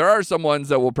 5. There are some ones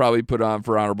that we'll probably put on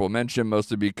for honorable mention,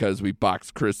 mostly because we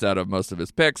boxed Chris out of most of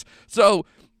his picks. So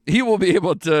he will be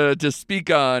able to speak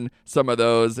on some of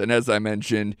those. And as I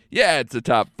mentioned, it's a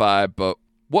top 5, but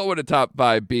what would a top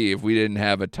 5 be if we didn't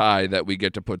have a tie that we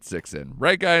get to put 6 in?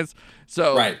 Right, guys?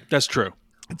 So that's true.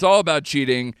 It's all about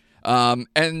cheating.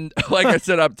 And like I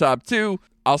said up top, too,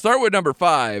 I'll start with number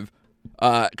 5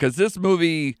 because this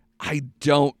movie, I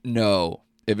don't know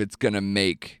if it's going to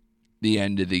make the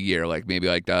end of the year, like maybe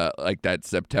like that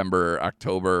September,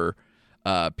 October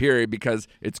period, because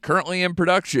it's currently in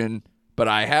production, but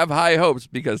I have high hopes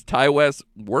because Ty West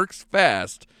works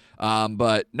fast.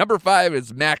 But number 5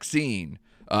 is Maxine,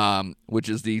 which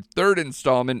is the 3rd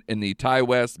installment in the Ty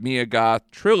West Mia Goth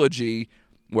trilogy,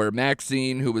 where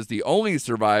Maxine, who was the only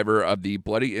survivor of the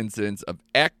bloody incidents of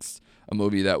X, a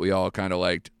movie that we all kind of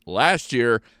liked last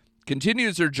year,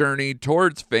 continues her journey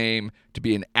towards fame to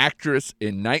be an actress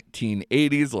in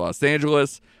 1980s Los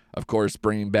Angeles, of course,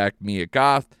 bringing back Mia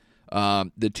Goth.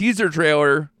 The teaser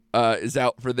trailer is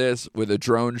out for this with a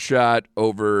drone shot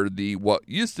over what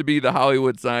used to be the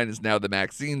Hollywood sign is now the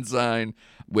Maxine sign,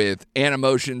 with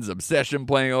Animotion's Obsession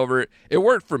playing over it. It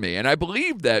worked for me, and I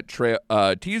believe that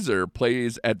teaser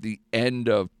plays at the end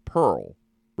of Pearl,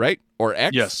 right? Or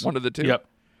X? Yes. One of the two? Yep.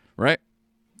 Right?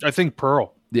 I think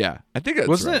Pearl. Yeah, I think that's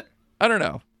Wasn't right. it? I don't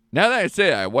know. Now that I say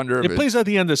it, I wonder if it plays at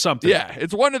the end of something. Yeah,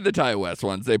 it's one of the Ty West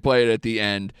ones. They play it at the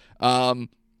end.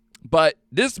 But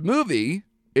this movie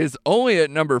is only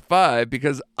at number 5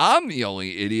 because I'm the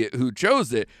only idiot who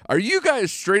chose it. Are you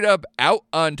guys straight up out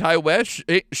on Ty West?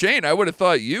 Shane, I would have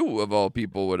thought you, of all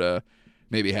people, would have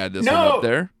maybe had this one up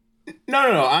there.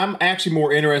 No. I'm actually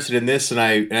more interested in this, and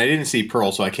I didn't see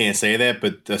Pearl, so I can't say that.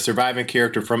 But the surviving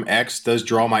character from X does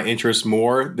draw my interest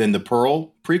more than the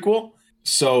Pearl prequel.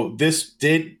 So this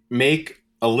did make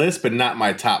a list, but not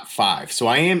my top 5. So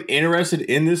I am interested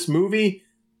in this movie,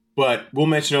 but we'll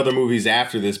mention other movies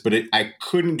after this. But I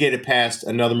couldn't get it past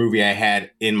another movie I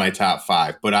had in my top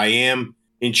 5. But I am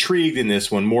intrigued in this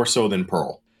one more so than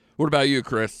Pearl. What about you,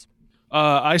 Chris?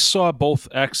 I saw both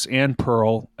X and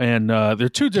Pearl, and they're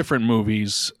two different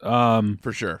movies.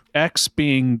 For sure. X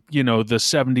being, the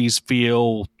 70s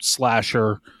feel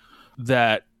slasher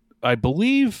that I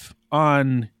believe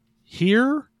on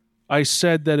here I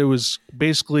said that it was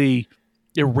basically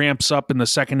it ramps up in the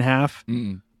second half,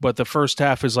 but the first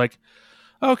half is like,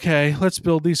 okay, let's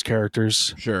build these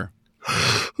characters. Sure.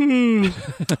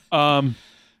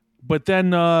 But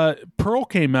then Pearl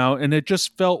came out, and it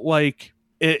just felt like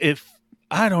it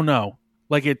I don't know.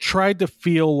 Like it tried to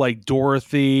feel like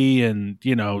Dorothy, and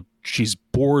she's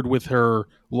bored with her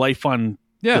life on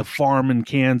the farm in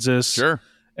Kansas. Sure.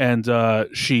 And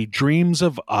she dreams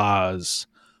of Oz.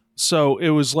 So it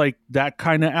was like that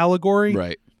kind of allegory.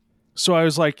 Right. So I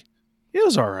was like, it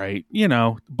was all right,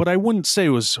 but I wouldn't say it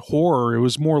was horror. It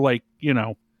was more like,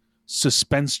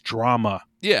 suspense drama.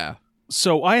 Yeah.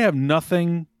 So I have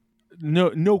no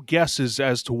guesses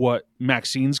as to what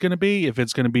Maxine's going to be. If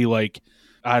it's going to be like,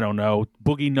 I don't know,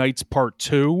 Boogie Nights Part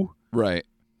 2. Right.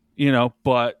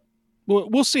 But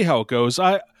we'll see how it goes.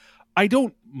 I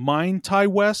don't mind Ty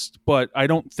West, but I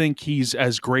don't think he's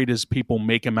as great as people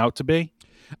make him out to be.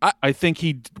 I think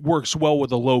he works well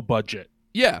with a low budget.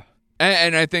 Yeah.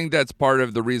 And I think that's part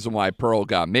of the reason why Pearl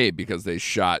got made, because they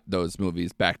shot those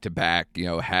movies back to back,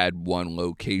 had one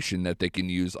location that they can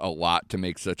use a lot to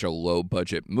make such a low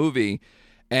budget movie.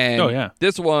 And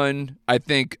this one, I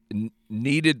think,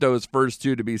 needed those first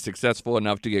two to be successful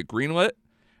enough to get greenlit.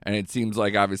 And it seems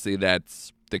like obviously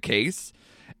that's the case.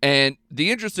 And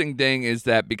the interesting thing is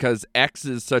that because X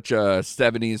is such a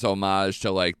 70s homage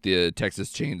to like the Texas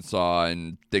Chainsaw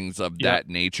and things of that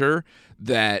nature,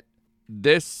 that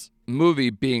this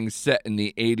movie being set in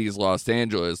the 80s Los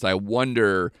Angeles, I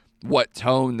wonder what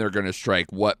tone they're going to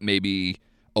strike, what maybe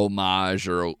homage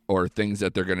or things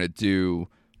that they're going to do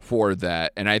for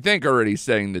that. And I think already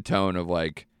setting the tone of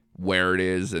like where it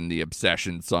is and the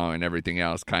Obsession song and everything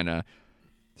else kind of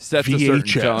sets a certain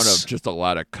tone of just a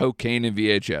lot of cocaine and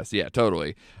VHS. Yeah,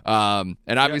 totally. And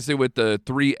obviously with the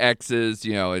 3 X's,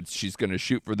 she's going to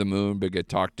shoot for the moon but get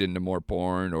talked into more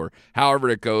porn or however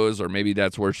it goes, or maybe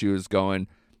that's where she was going.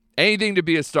 Anything to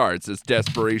be a star. It's this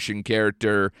desperation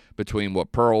character between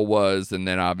what Pearl was and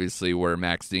then obviously where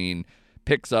Maxine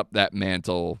picks up that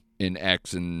mantle in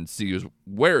X and sees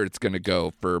where it's going to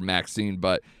go for Maxine.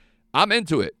 But I'm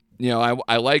into it. I'm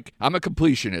a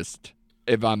completionist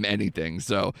if I'm anything.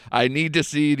 So I need to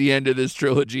see the end of this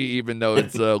trilogy, even though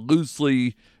it's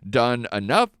loosely done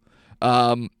enough.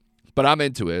 But I'm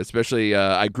into it, especially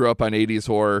I grew up on 80s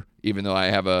horror, even though I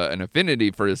have an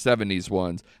affinity for the 70s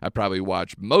ones. I probably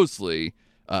watched mostly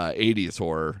 80s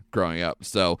horror growing up.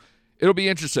 So it'll be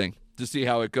interesting to see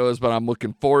how it goes, but I'm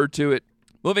looking forward to it.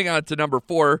 Moving on to number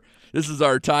 4. This is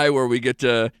our tie where we get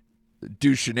to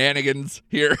do shenanigans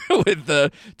here with 2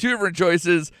 different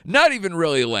choices, not even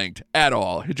really linked at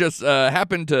all. It just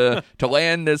happened to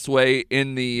land this way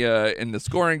in the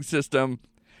scoring system.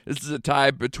 This is a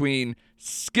tie between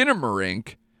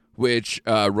Skinamarink, which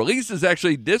releases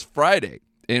actually this Friday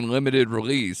in limited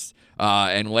release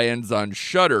and lands on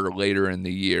Shudder later in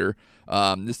the year.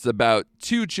 This is about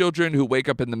 2 children who wake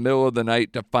up in the middle of the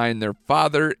night to find their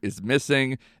father is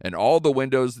missing and all the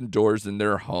windows and doors in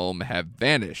their home have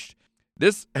vanished.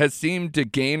 This has seemed to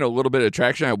gain a little bit of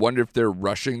traction. I wonder if they're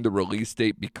rushing the release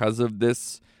date because of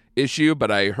this issue, but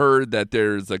I heard that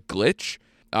there's a glitch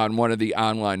on one of the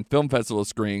online film festival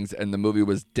screenings, and the movie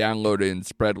was downloaded and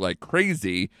spread like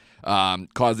crazy,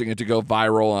 causing it to go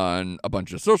viral on a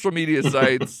bunch of social media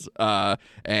sites.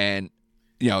 And,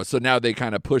 so now they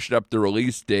kind of pushed up the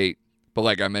release date, but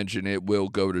like I mentioned, it will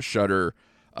go to Shudder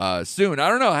soon. I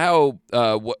don't know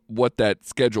how what that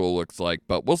schedule looks like,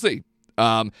 but we'll see.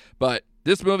 But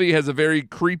this movie has a very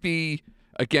creepy,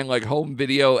 again, like home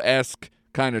video-esque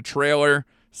kind of trailer,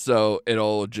 so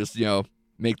it'll just,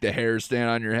 make the hair stand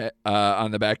on your head,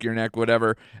 on the back of your neck,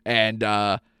 whatever. And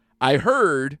I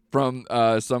heard from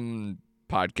some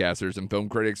podcasters and film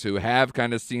critics who have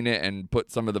kind of seen it and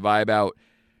put some of the vibe out.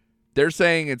 They're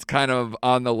saying it's kind of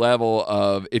on the level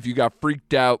of if you got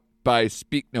freaked out by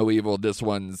Speak No Evil, this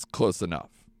one's close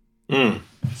enough.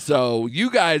 So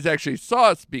you guys actually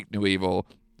saw Speak No Evil.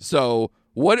 So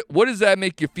what does that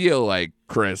make you feel like,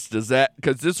 Chris? Does that,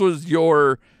 because this was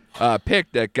your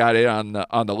pick that got it on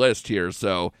the list here.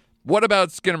 So what about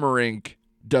Skinamarink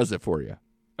does it for you?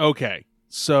 Okay,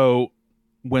 so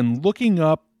when looking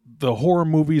up the horror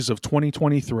movies of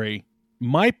 2023,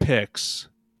 my picks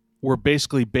were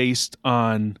basically based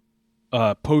on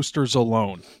posters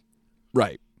alone.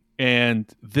 Right.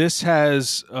 And this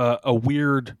has a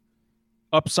weird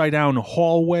upside down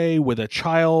hallway with a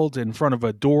child in front of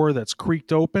a door that's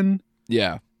creaked open.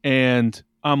 Yeah. And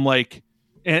I'm like,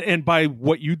 and by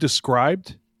what you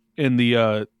described in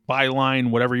the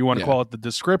byline, whatever you want to call it, the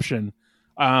description,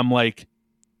 I'm like,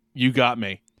 you got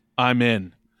me. I'm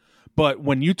in. But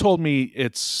when you told me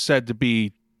it's said to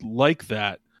be like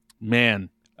that, man,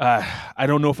 I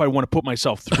don't know if I want to put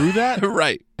myself through that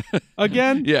right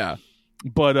again. Yeah.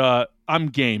 But I'm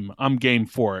game. I'm game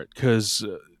for it because,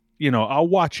 I'll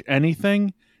watch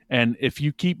anything. And if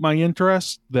you keep my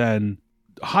interest, then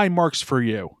high marks for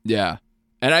you. Yeah.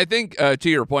 And I think to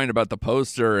your point about the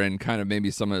poster and kind of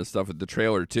maybe some of the stuff with the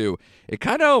trailer too, it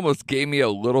kind of almost gave me a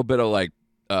little bit of like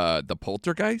the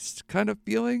Poltergeist kind of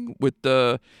feeling with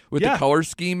the color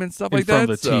scheme and stuff like that. From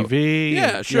the TV.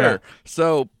 Yeah, sure. Yeah.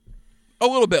 So a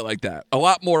little bit like that. A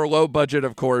lot more low budget,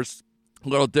 of course. A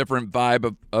little different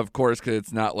vibe, of course, because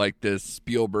it's not like this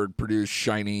Spielberg-produced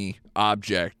shiny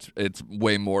object. It's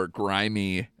way more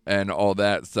grimy and all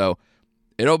that. So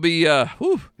it'll be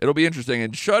interesting.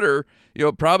 And Shudder,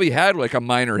 probably had like a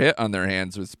minor hit on their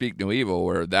hands with Speak No Evil,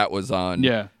 where that was on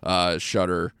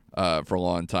Shudder for a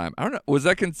long time. I don't know. Was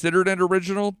that considered an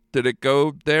original? Did it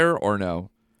go there or no?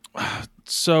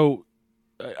 So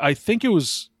I think it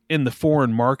was in the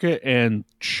foreign market, and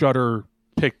Shudder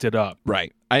picked it up.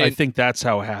 Right. I think that's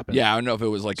how it happened. Yeah, I don't know if it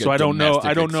was like so a I don't know if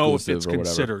exclusive it's or whatever.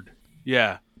 considered.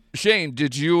 Yeah. Shane,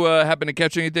 did you happen to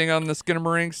catch anything on the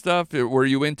Skinamarink stuff? Were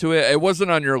you into it? It wasn't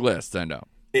on your list, I know.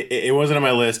 It wasn't on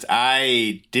my list.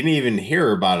 I didn't even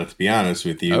hear about it, to be honest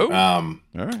with you. Oh, all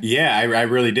right. Yeah, I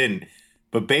really didn't.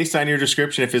 But based on your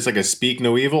description, if it's like a Speak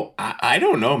No Evil, I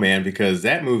don't know, man, because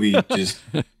that movie just...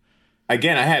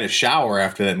 Again, I had a shower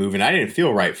after that movie, and I didn't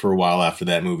feel right for a while after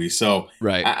that movie. So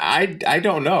right. I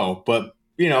don't know, but,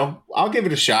 I'll give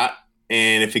it a shot.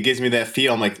 and if it gives me that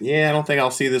feel, I'm like, yeah, I don't think I'll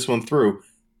see this one through.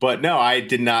 But no, I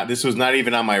did not. This was not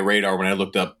even on my radar when I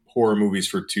looked up horror movies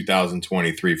for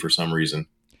 2023 for some reason.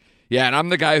 Yeah, and I'm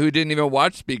the guy who didn't even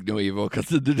watch Speak No Evil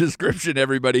because of the description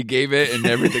everybody gave it and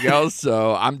everything else.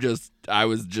 So I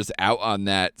was just out on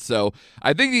that. So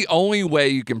I think the only way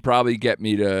you can probably get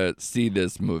me to see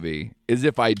this movie is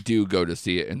if I do go to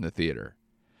see it in the theater.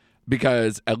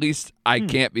 Because at least I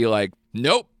can't be like,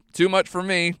 nope, too much for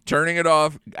me, turning it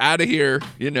off, out of here,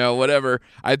 whatever.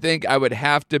 I think I would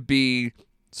have to be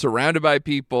surrounded by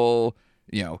people,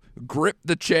 grip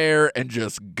the chair and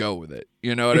just go with it.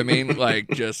 You know what I mean? Like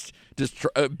just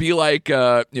be like,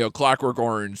 Clockwork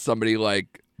Orange. Somebody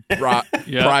like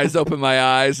pries open my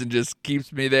eyes and just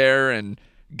keeps me there and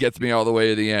gets me all the way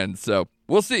to the end. So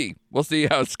we'll see. We'll see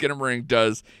how Skinamarink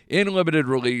does in limited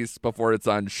release before it's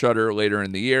on Shudder later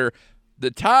in the year.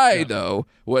 The tie, though,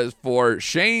 was for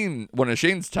Shane, one of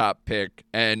Shane's top pick.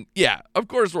 And yeah, of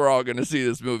course we're all going to see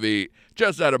this movie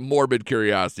just out of morbid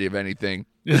curiosity, if anything.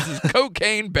 This is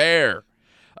Cocaine Bear.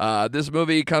 This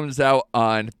movie comes out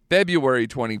on February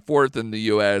 24th in the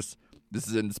U.S. This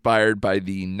is inspired by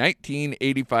the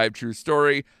 1985 true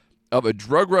story of a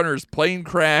drug runner's plane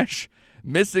crash,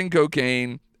 missing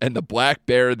cocaine, and the black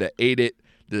bear that ate it.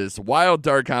 This wild,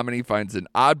 dark comedy finds an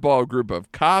oddball group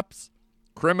of cops,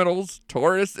 criminals,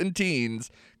 tourists, and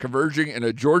teens converging in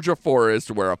a Georgia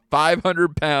forest where a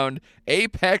 500-pound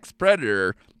apex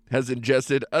predator has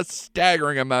ingested a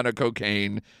staggering amount of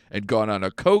cocaine and gone on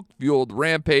a coke-fueled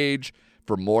rampage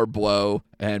for more blow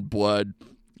and blood.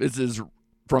 This is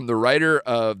from the writer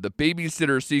of the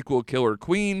Babysitter sequel, Killer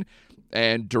Queen,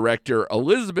 and director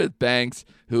Elizabeth Banks,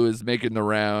 who is making the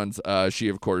rounds. She,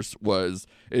 of course,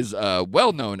 is a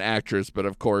well-known actress, but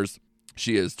of course,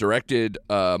 she has directed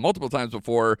multiple times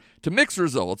before to mixed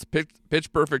results.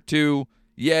 Pitch Perfect 2,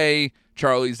 yay.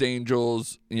 Charlie's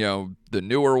Angels, the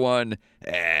newer one.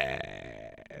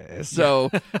 So,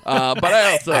 but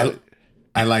I also...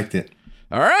 I liked it.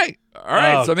 All right.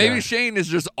 Oh, so maybe God. Shane is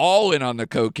just all in on the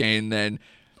cocaine then.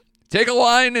 Take a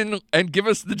line and give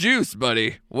us the juice,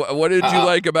 buddy. What did you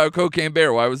like about Cocaine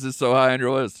Bear? Why was this so high on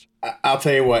your list? I'll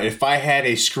tell you what, if I had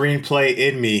a screenplay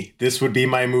in me, this would be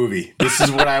my movie. This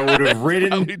is what I would have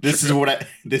written. This is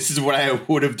what I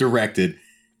would have directed.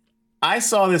 I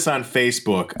saw this on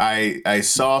Facebook. I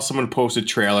saw someone post a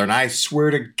trailer, and I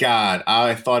swear to God,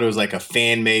 I thought it was like a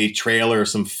fan-made trailer or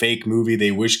some fake movie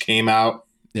they wish came out.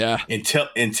 Yeah.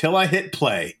 Until I hit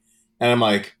play, and I'm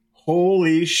like,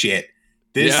 holy shit.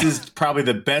 This is probably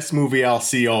the best movie I'll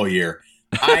see all year.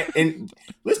 And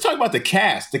let's talk about the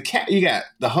cast. You got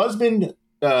the husband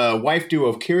wife duo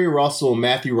of Kerry Russell and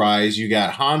Matthew Rhys. You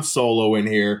got Han Solo in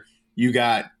here. You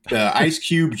got Ice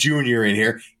Cube Jr. in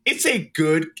here. It's a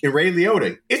good Ray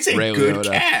Liotta. It's a good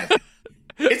cast.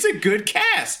 It's a good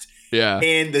cast. Yeah.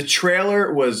 And the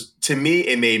trailer was, to me,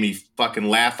 it made me fucking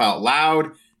laugh out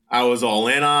loud. I was all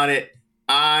in on it.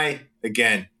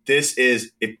 This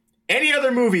is, if any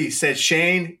other movie said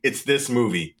Shane, it's this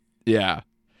movie. Yeah.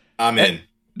 I'm in. And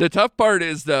the tough part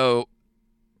is, though...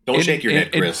 Don't shake your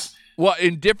head, Chris.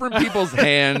 In different people's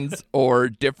hands or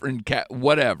different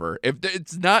whatever, if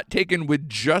it's not taken with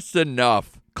just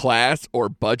enough class or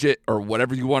budget or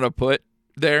whatever you want to put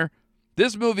there,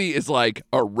 this movie is like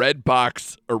a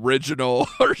Redbox original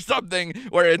or something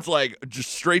where it's like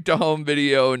just straight to home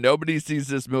video. Nobody sees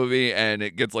this movie and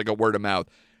it gets like a word of mouth.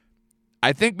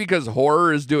 I think because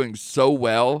horror is doing so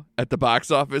well at the box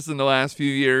office in the last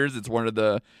few years, it's one of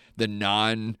the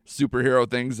non-superhero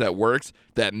things that works,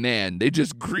 that, man, they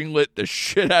just greenlit the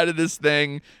shit out of this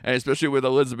thing, and especially with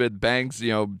Elizabeth Banks,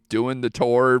 doing the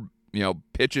tour,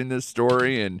 pitching this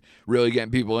story and really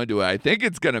getting people into it. I think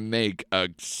it's going to make a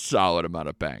solid amount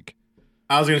of bank.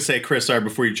 I was going to say, Chris, sorry,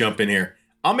 before you jump in here,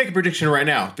 I'll make a prediction right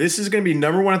now. This is going to be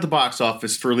number one at the box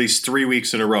office for at least 3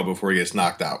 weeks in a row before he gets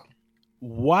knocked out.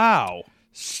 Wow.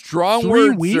 Strong 3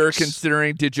 words, weeks? sir,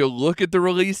 considering, did you look at the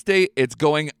release date? It's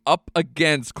going up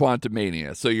against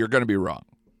Quantumania, so you're going to be wrong.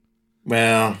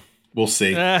 Well, we'll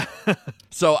see.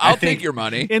 So I'll take your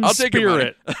money. I'll take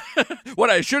spirit. your money. What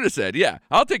I should have said, yeah,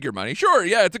 I'll take your money. Sure,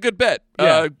 yeah, it's a good bet.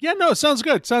 No, sounds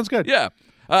good. Yeah.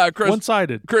 Chris,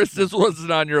 one-sided. Chris, this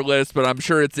wasn't on your list, but I'm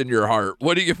sure it's in your heart.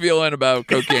 What are you feeling about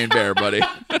Cocaine Bear, buddy?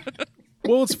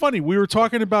 Well, it's funny. We were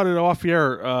talking about it off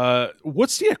air.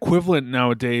 What's the equivalent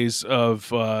nowadays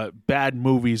of bad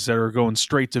movies that are going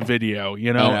straight to video?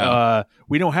 We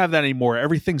don't have that anymore.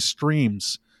 Everything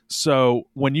streams. So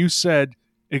when you said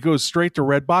it goes straight to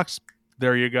Redbox,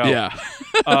 there you go. Yeah.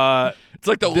 It's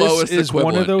like the lowest is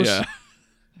equivalent. One of those. Yeah.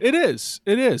 It is.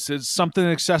 It's something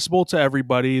accessible to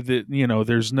everybody. That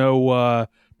there's no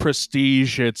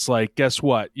prestige. It's like, guess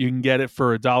what? You can get it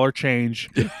for $1 change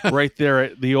right there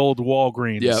at the old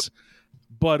Walgreens. Yep.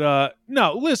 But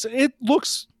no, listen, it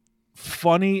looks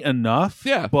funny enough.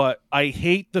 Yeah. But I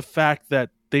hate the fact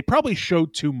that they probably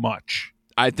showed too much.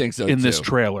 I think so in too. this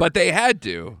trailer. But they had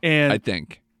to, and I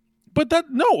think. But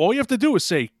all you have to do is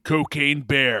say Cocaine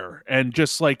Bear and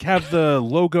just like have the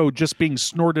logo just being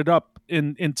snorted up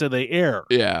into the air.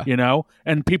 Yeah. You know?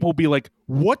 And people will be like,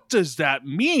 what does that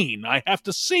mean? I have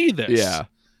to see this. Yeah.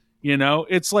 You know,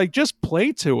 it's like, just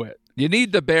play to it. You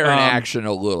need the bear in action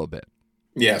a little bit.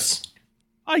 Yes.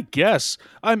 I guess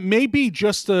maybe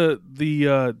just the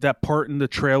that part in the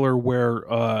trailer where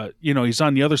he's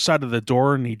on the other side of the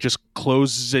door and he just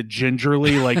closes it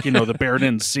gingerly, like the bear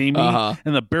didn't see me,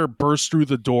 and the bear bursts through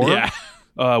the door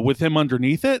with him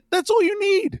underneath it. That's all you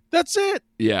need. That's it.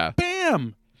 Yeah.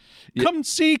 Bam. Come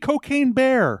see Cocaine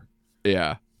Bear.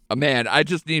 Yeah. Man, I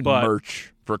just need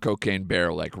merch for Cocaine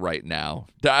Bear like right now.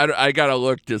 I gotta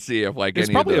look to see if like it's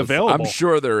any probably of those, available. I'm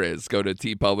sure there is. Go to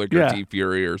T Public or T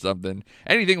Fury or something.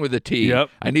 Anything with a T. Yep.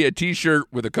 I need a T-shirt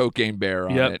with a Cocaine Bear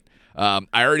on it. I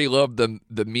already love the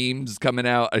memes coming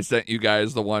out. I sent you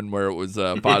guys the one where it was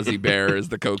Fozzie Bear as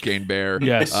the Cocaine Bear.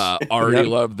 Yes. Already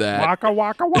love that. Waka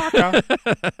waka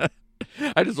waka.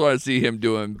 I just want to see him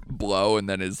doing blow and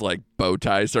then his like bow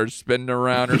tie starts spinning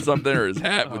around or something, or his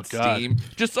hat with steam.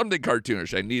 Just something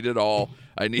cartoonish. I need it all.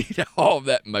 I need all of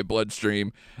that in my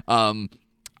bloodstream. I'm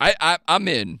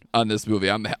in on this movie.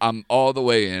 I'm all the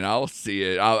way in. I'll see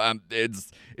it.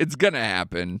 It's gonna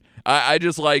happen. I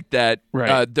just like that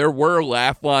there were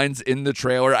laugh lines in the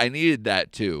trailer. I needed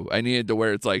that too. I needed to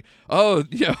where it's like, oh,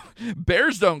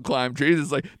 bears don't climb trees.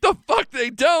 It's like, the fuck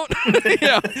they don't.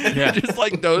 Just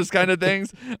like those kind of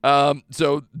things.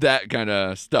 So that kind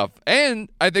of stuff. And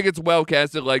I think it's well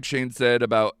casted, like Shane said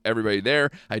about everybody there.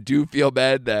 I do feel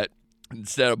bad that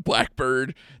instead of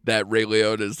Blackbird, that Ray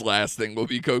Liotta's last thing will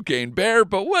be Cocaine Bear,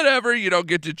 but whatever, you don't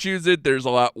get to choose it. There's a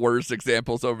lot worse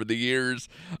examples over the years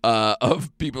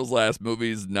of people's last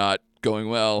movies not going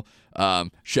well.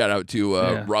 Shout out to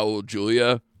Raul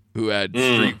Julia, who had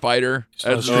Street Fighter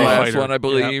as the last one, I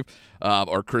believe.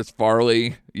 Or Chris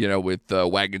Farley, with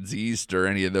Wagons East or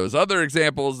any of those other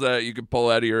examples that you could pull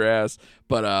out of your ass.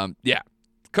 But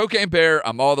Cocaine Bear,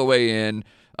 I'm all the way in.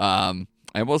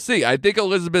 And we'll see. I think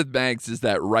Elizabeth Banks is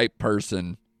that right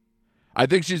person. I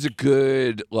think she's a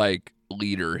good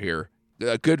leader here,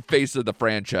 a good face of the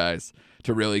franchise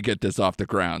to really get this off the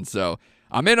ground. So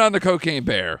I'm in on the Cocaine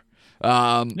Bear.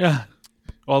 All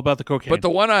about the cocaine. But the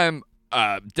one I'm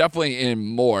definitely in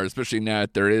more, especially now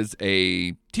that there is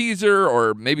a teaser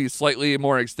or maybe slightly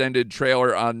more extended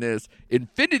trailer on this.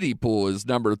 Infinity Pool is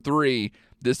number 3.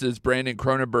 This is Brandon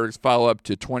Cronenberg's follow-up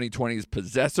to 2020's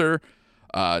Possessor.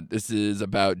 This is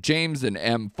about James and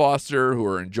M. Foster, who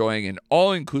are enjoying an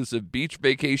all-inclusive beach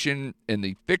vacation in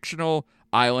the fictional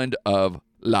island of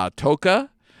La Toca,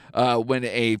 when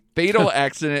a fatal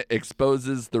accident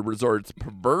exposes the resort's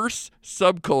perverse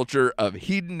subculture of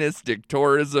hedonistic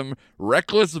tourism,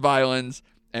 reckless violence,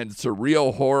 and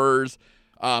surreal horrors.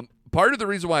 Part of the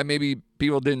reason why maybe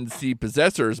people didn't see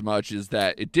Possessor as much is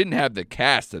that it didn't have the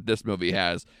cast that this movie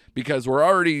has, because we're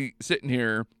already sitting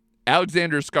here.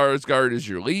 Alexander Skarsgård is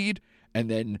your lead, and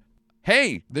then,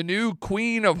 hey, the new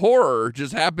queen of horror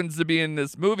just happens to be in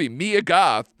this movie. Mia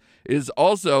Goth is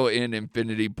also in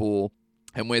Infinity Pool.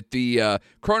 And with the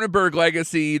Cronenberg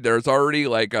legacy, there's already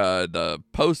the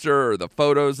poster or the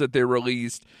photos that they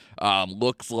released.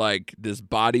 Looks like this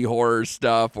body horror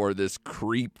stuff or this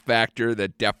creep factor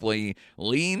that definitely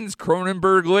leans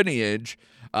Cronenberg lineage.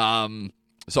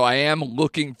 So I am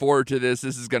looking forward to this.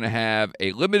 This is going to have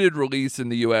a limited release in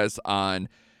the U.S. on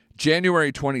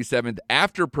January 27th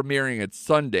after premiering at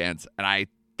Sundance. And I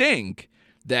think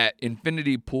that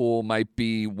Infinity Pool might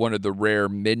be one of the rare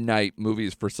midnight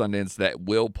movies for Sundance that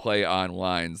will play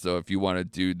online. So if you want to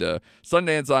do the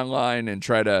Sundance online and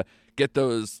try to get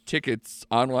those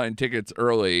online tickets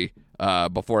early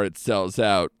before it sells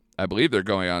out, I believe they're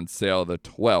going on sale the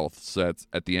 12th. So that's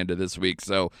at the end of this week.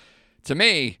 So to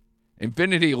me,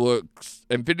 Infinity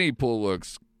Pool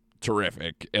looks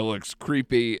terrific. It looks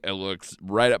creepy. It looks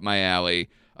right up my alley.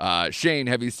 Shane,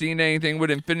 have you seen anything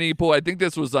with Infinity Pool? I think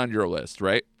this was on your list,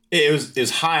 right? It was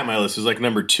high on my list. It was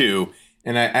number 2.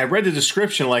 And I read the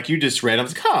description like you just read. I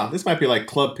was like, this might be like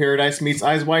Club Paradise meets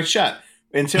Eyes Wide Shut.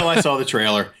 Until I saw the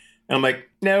trailer. And I'm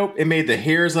like, nope. It made the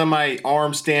hairs on my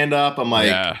arm stand up. I'm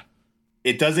like,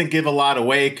 It doesn't give a lot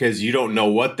away because you don't know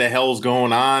what the hell's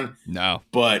going on. No.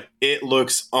 But it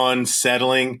looks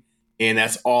unsettling, and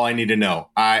that's all I need to know.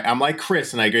 I'm like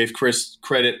Chris, and I gave Chris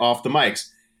credit off the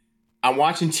mics. I'm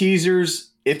watching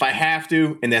teasers if I have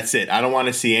to, and that's it. I don't want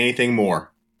to see anything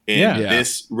more. And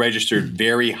this registered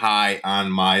very high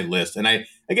on my list. And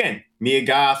again, Mia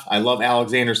Goth, I love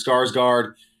Alexander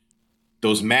Skarsgård.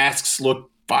 Those masks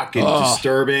look fucking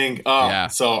disturbing.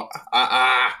 So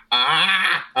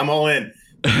I'm all in.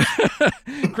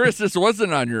 Chris, this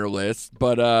wasn't on your list,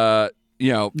 but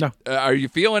no. Are you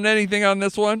feeling anything on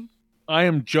this one? I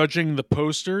am judging the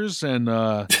posters, and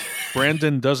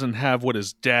Brandon doesn't have what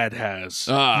his dad has.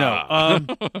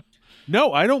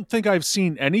 No, I don't think I've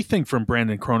seen anything from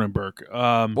Brandon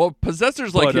Cronenberg. Well,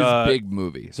 Possessor's like his big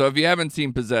movie. So if you haven't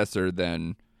seen Possessor,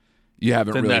 then you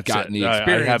haven't really gotten the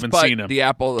experience. I haven't seen him. The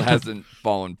apple hasn't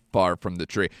fallen far from the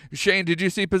tree. Shane, did you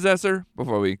see Possessor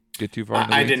before we get too far?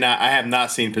 I did not. I have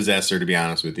not seen Possessor, to be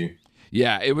honest with you.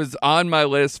 Yeah, it was on my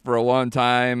list for a long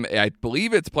time. I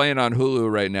believe it's playing on Hulu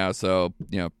right now, so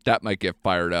that might get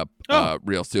fired up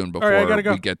real soon before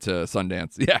we get to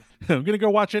Sundance. Yeah, I'm gonna go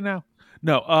watch it now.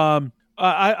 No,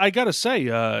 I gotta say,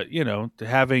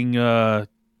 having a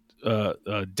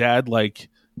dad like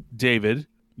David,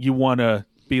 you want to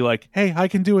be like, hey, I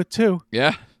can do it too.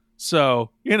 Yeah.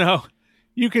 So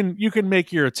you can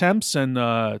make your attempts, and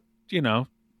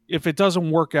if it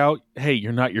doesn't work out, hey,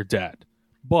 you're not your dad.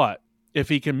 But if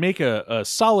he can make a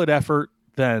solid effort,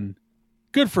 then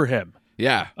good for him.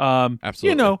 Yeah,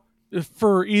 absolutely.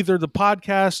 For either the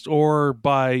podcast or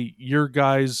by your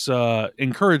guys'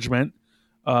 encouragement,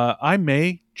 I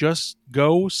may just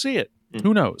go see it.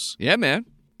 Who knows? Yeah, man.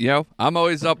 I'm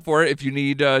always up for it. If you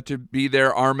need to be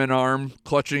there arm in arm,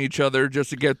 clutching each other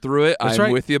just to get through it,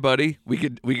 I'm with you, buddy. We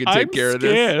could take care of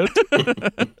this.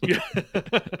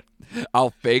 I'll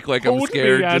fake like I'm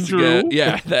scared just to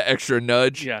get that extra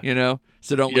nudge,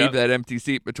 So don't leave that empty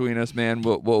seat between us, man.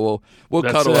 We'll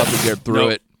cuddle up and get through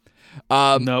it.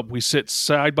 Nope, we sit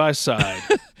side by side.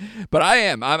 But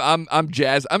I'm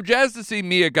jazzed. I'm jazzed to see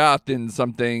Mia Goth in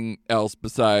something else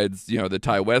besides, the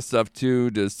Ty West stuff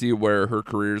too, to see where her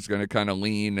career is going to kind of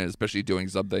lean, especially doing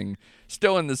something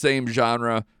still in the same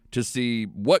genre, to see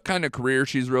what kind of career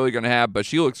she's really going to have. But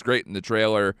she looks great in the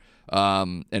trailer,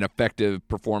 an effective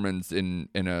performance in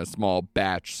a small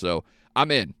batch. So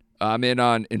I'm in. I'm in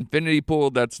on Infinity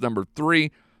Pool. That's number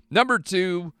 3. Number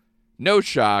 2, no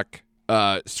shock,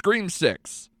 Scream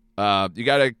 6. You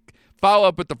got to follow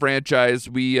up with the franchise.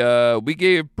 We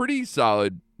gave pretty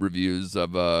solid reviews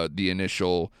of the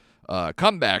initial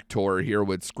comeback tour here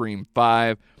with Scream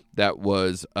 5. That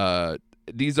was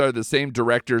these are the same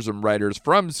directors and writers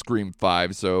from Scream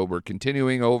 5, so we're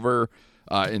continuing over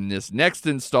in this next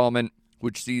installment,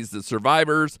 which sees the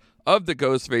survivors of the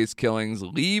Ghostface killings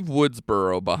leave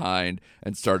Woodsboro behind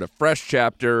and start a fresh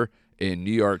chapter in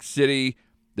New York City.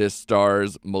 This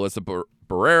stars Melissa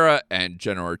Barrera and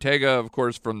Jenna Ortega, of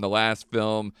course, from the last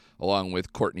film, along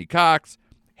with Courtney Cox.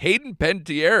 Hayden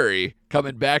Panettiere,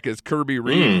 coming back as Kirby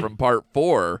Reed from Part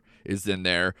 4, is in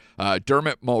there.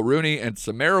 Dermot Mulroney and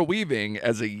Samara Weaving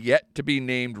as a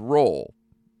yet-to-be-named role.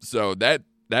 So that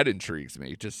intrigues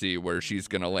me to see where she's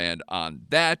going to land on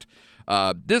that.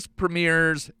 This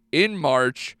premieres in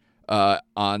March,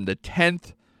 on the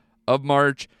 10th of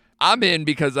March. I'm in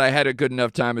because I had a good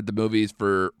enough time at the movies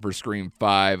for Scream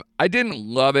 5. I didn't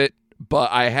love it,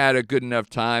 but I had a good enough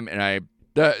time, and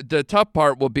the tough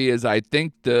part will be is I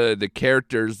think the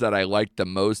characters that I liked the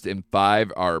most in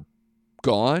 5 are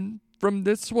gone from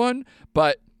this one,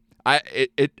 but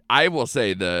I will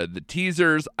say the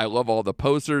teasers, I love all the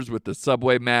posters with the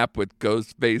subway map with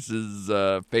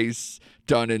Ghostface's face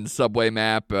done in subway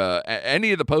map.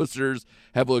 Any of the posters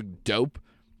have looked dope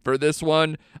for this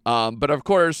one. But of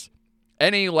course,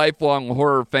 any lifelong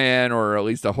horror fan, or at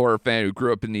least a horror fan who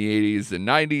grew up in the 80s and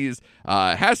 90s,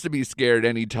 has to be scared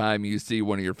anytime you see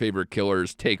one of your favorite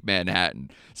killers take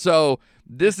Manhattan. So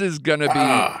this is going to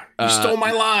be... you stole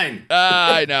my line.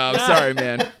 I know. I'm sorry,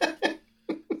 man.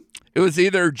 It was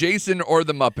either Jason or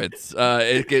the Muppets.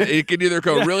 It can either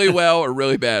go really well or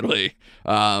really badly,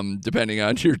 depending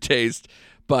on your taste.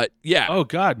 But yeah. Oh,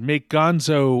 God. Make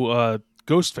Gonzo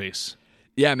Ghostface.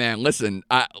 Yeah, man. Listen,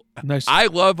 nice. I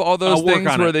love all those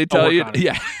things where they tell you.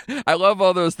 Yeah, I love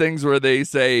all those things where they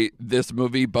say this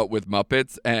movie, but with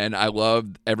Muppets. And I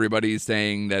love everybody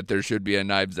saying that there should be a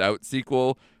Knives Out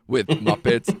sequel with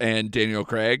Muppets and Daniel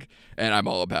Craig. And I'm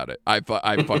all about it. I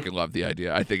fucking love the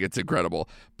idea. I think it's incredible.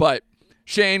 But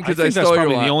Shane, because I stole your line.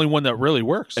 That's the only one that really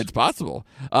works. It's possible.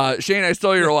 Shane, I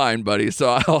stole your line, buddy.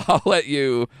 So I'll let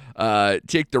you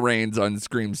take the reins on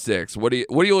Scream 6. What are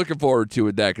you looking forward to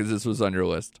with that? Because this was on your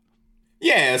list.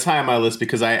 Yeah, it's high on my list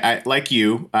because I like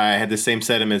you, I had the same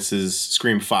sentiments as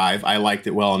Scream 5. I liked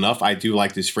it well enough. I do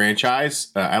like this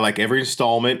franchise. I like every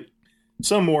installment.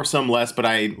 Some more, some less, but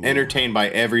I'm entertained by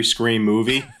every Scream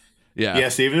movie. Yeah.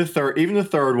 Yes, even the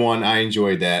third one, I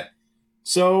enjoyed that.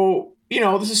 So,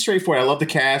 this is straightforward. I love the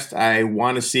cast. I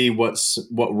want to see what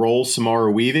role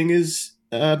Samara Weaving is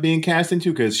being cast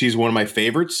into because she's one of my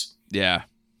favorites. Yeah.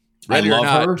 I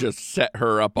love her. Just set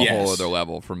her up a Yes. whole other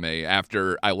level for me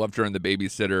after I loved her in The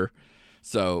Babysitter.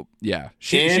 So, yeah,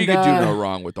 she could do no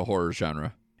wrong with the horror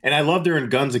genre. And I loved her in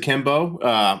Guns Akimbo.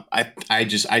 I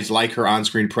just like her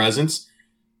on-screen presence.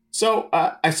 So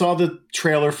I saw the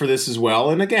trailer for this as well,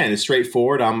 and again, it's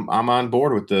straightforward. I'm on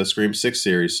board with the Scream 6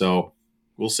 series, so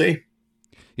we'll see.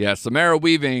 Yeah, Samara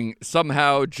Weaving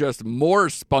somehow just more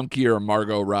spunkier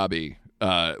Margot Robbie,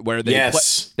 where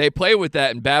they play with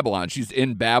that in Babylon. She's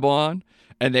in Babylon,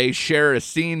 and they share a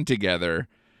scene together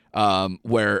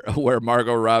where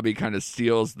Margot Robbie kind of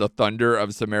steals the thunder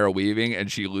of Samara Weaving,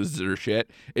 and she loses her shit.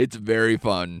 It's very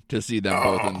fun to see them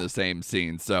both in the same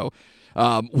scene. So.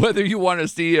 Whether you want to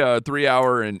see a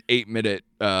 3-hour and 8-minute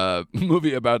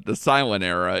movie about the silent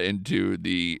era into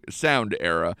the sound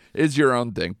era is your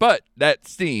own thing. But that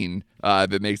scene,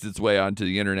 if it makes its way onto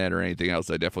the internet or anything else,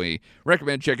 I definitely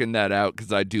recommend checking that out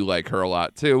because I do like her a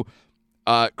lot too.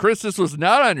 Chris, this was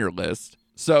not on your list.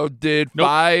 So did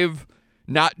 5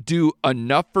 not do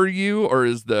enough for you, or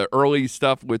is the early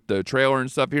stuff with the trailer and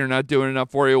stuff here not doing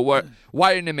enough for you?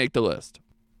 Why didn't it make the list?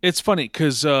 It's funny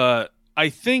because I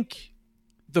think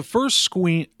the first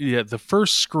Scream,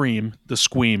 the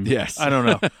Scream. Yes. I don't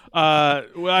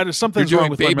know. Something's wrong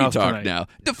with baby my mouth talk tonight. now.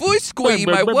 The voice Scream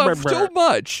I love so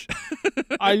much.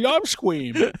 I love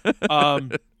Scream.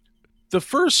 The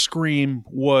first Scream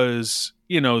was,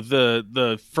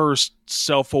 the first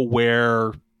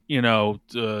self-aware,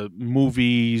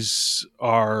 movies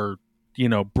are,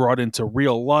 brought into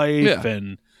real life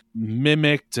and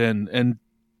mimicked and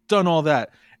done all that.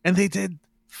 And they did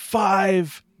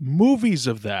 5 movies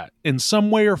of that in some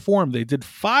way or form. They did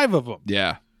 5 of them.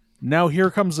 Yeah. Now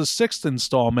here comes the 6th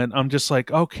installment. I'm just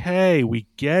like, okay, we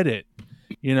get it.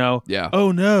 Yeah.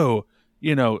 Oh no.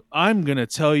 I'm going to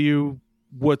tell you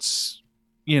what's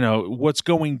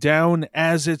going down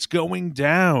as it's going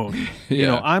down.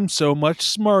 Yeah. I'm so much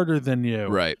smarter than you.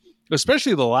 Right.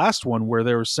 Especially the last one where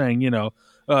they were saying,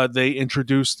 they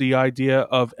introduced the idea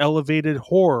of elevated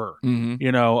horror.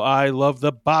 Mm-hmm. I love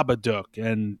the Babadook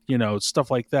and,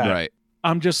 stuff like that. Right.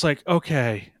 I'm just like,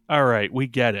 okay, all right, we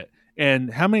get it.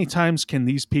 And how many times can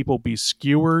these people be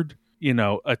skewered,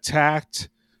 attacked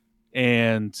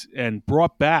and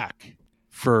brought back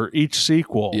for each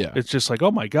sequel? Yeah. It's just like,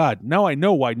 oh my God, now I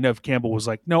know why Nev Campbell was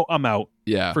like, no, I'm out.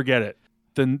 Yeah. Forget it.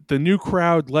 The new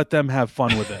crowd, let them have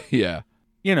fun with it. Yeah.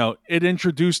 It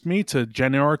introduced me to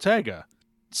Jenna Ortega.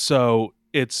 So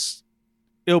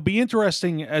it'll be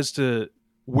interesting as to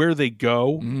where they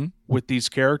go with these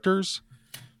characters.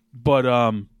 But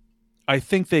I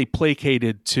think they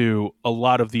placated to a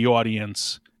lot of the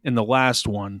audience in the last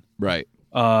one. Right.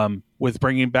 With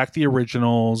bringing back the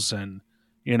originals and,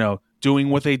 doing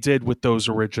what they did with those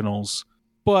originals.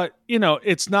 But,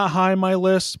 it's not high on my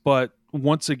list. But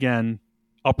once again,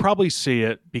 I'll probably see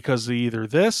it because of either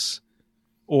this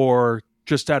or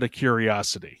just out of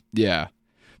curiosity. Yeah.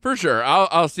 For sure.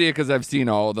 I'll see it because I've seen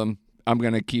all of them. I'm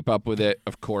going to keep up with it,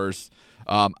 of course.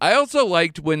 I also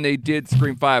liked when they did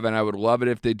Scream 5, and I would love it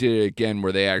if they did it again,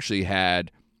 where they actually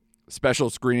had special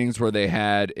screenings where they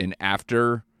had an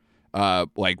after,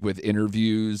 like with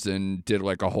interviews and did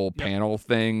like a whole panel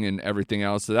thing and everything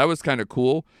else. So that was kind of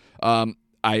cool.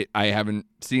 I haven't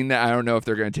seen that. I don't know if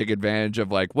they're going to take advantage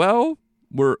of like, well,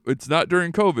 it's not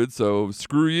during COVID, so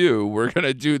screw you. We're going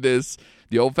to do this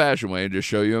the old-fashioned way and just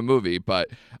show you a movie. But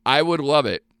I would love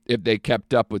it if they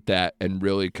kept up with that and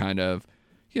really kind of,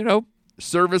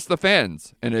 service the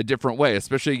fans in a different way.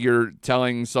 Especially you're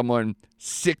telling someone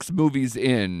 6 movies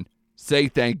in, say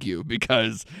thank you,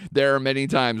 because there are many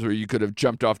times where you could have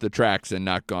jumped off the tracks and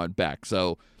not gone back.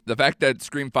 So the fact that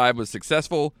Scream 5 was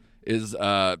successful is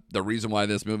the reason why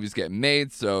this movie's getting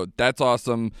made. So that's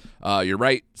awesome. You're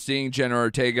right. Seeing Jenna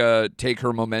Ortega take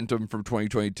her momentum from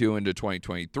 2022 into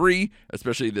 2023,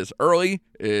 especially this early,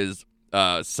 is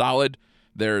solid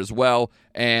there as well.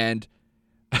 And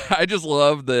I just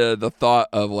love the thought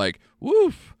of like,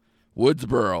 woof,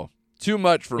 Woodsboro. Too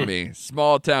much for me.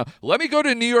 Small town. Let me go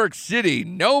to New York City.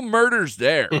 No murders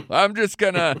there. I'm just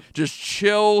going to just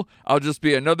chill. I'll just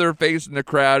be another face in the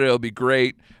crowd. It'll be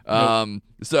great.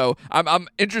 So I'm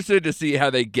interested to see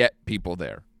how they get people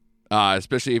there,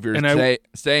 especially if you're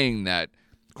saying that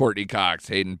Courtney Cox,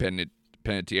 Hayden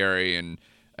Panettiere,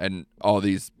 and all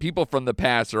these people from the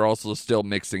past are also still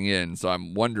mixing in. So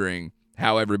I'm wondering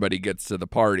how everybody gets to the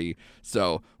party.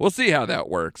 So we'll see how that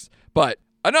works. But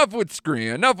enough with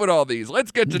Scream. Enough with all these.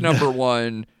 Let's get to number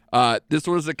 1. This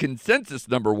was a consensus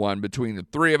number 1 between the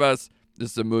 3 of us.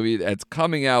 This is a movie that's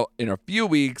coming out in a few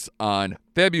weeks on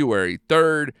February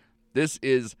 3rd. This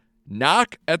is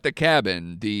Knock at the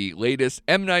Cabin, the latest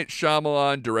M. Night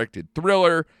Shyamalan directed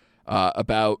thriller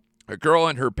about a girl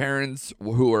and her parents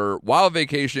who are, while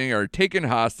vacationing, are taken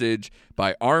hostage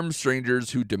by armed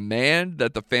strangers who demand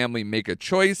that the family make a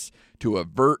choice to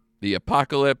avert the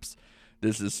apocalypse.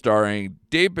 This is starring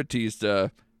Dave Bautista,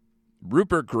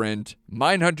 Rupert Grint,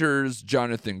 Mindhunter's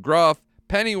Jonathan Groff,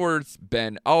 Pennyworth's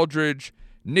Ben Aldridge,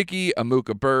 Nikki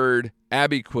Amuka Bird,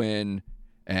 Abby Quinn,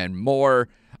 and more.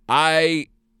 I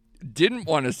didn't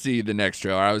want to see the next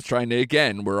trailer. I was trying to,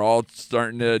 again, we're all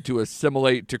starting to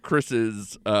assimilate to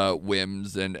Chris's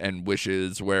whims and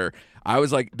wishes, where I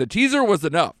was like, the teaser was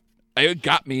enough. It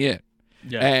got me in.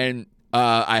 Yeah. And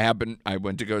I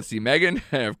went to go see M3GAN,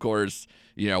 and of course,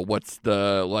 what's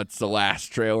the last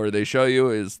trailer they show you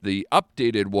is the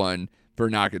updated one for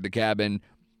Knock at the Cabin.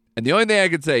 And the only thing I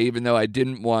could say, even though I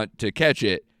didn't want to catch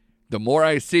it, the more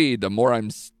I see, the more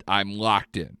I'm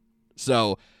locked in.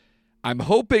 So I'm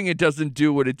hoping it doesn't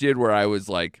do what it did, where I was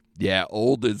like, yeah,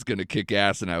 old is going to kick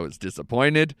ass, and I was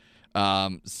disappointed.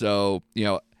 So,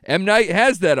 M. Night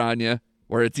has that on you,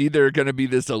 where it's either going to be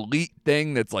this elite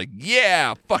thing that's like,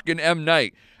 yeah, fucking M.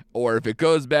 Night, or if it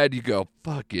goes bad, you go,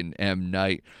 fucking M.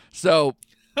 Night. So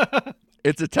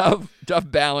it's a tough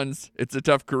balance. It's a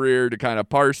tough career to kind of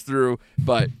parse through,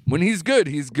 but when he's good,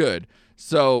 he's good.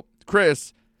 So,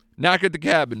 Chris, Knock at the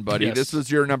Cabin, buddy. Yes. This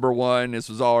was your number one. This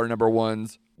was all our number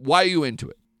ones. Why are you into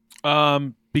it?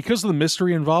 Because of the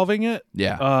mystery involving it.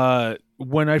 Yeah.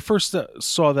 When I first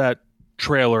saw that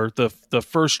trailer, the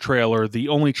first trailer, the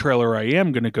only trailer I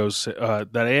am going to go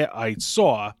that I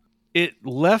saw, it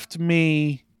left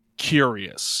me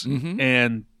curious,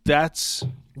 and that's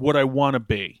what I want to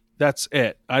be. That's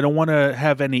it. I don't want to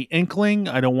have any inkling.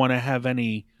 I don't want to have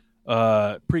any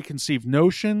preconceived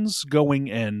notions going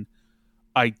in.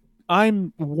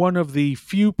 I'm one of the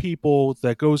few people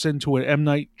that goes into an M.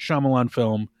 Night Shyamalan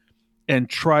film and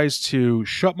tries to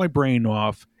shut my brain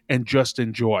off and just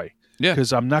enjoy. Yeah.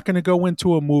 Because I'm not going to go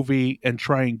into a movie and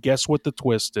try and guess what the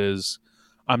twist is.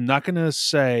 I'm not going to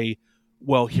say,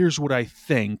 well, here's what I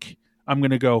think. I'm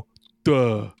going to go,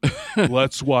 duh,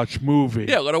 let's watch movie.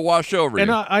 Yeah, let it wash over you.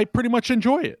 And I pretty much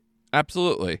enjoy it.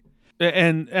 Absolutely.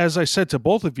 And as I said to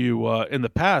both of you in the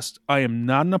past, I am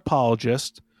not an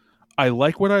apologist. I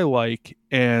like what I like,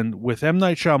 and with M.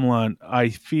 Night Shyamalan, I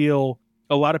feel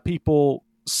a lot of people,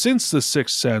 since The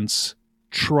Sixth Sense,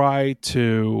 try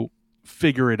to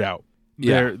figure it out.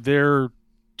 Yeah. They're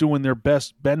doing their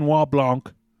best Benoit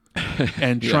Blanc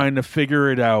and trying to figure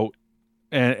it out,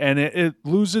 and it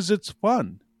loses its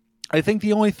fun. I think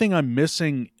the only thing I'm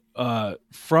missing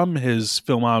from his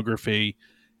filmography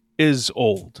is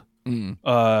old.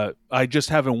 I just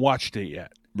haven't watched it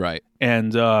yet. Right.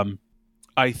 And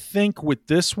I think with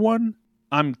this one,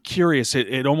 I'm curious.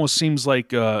 It almost seems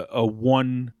like a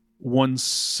one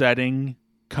setting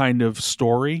kind of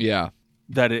story. Yeah.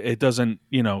 That it doesn't,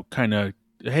 kind of,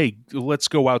 hey, let's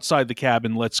go outside the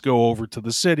cabin. Let's go over to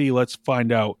the city. Let's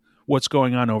find out what's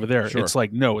going on over there. Sure. It's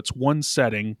like, no, it's one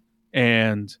setting,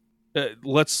 and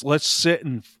let's sit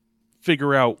and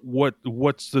figure out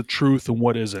what's the truth and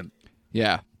what isn't.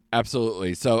 Yeah.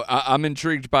 Absolutely. So I'm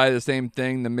intrigued by the same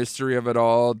thing, the mystery of it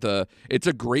all. It's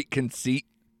a great conceit.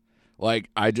 Like,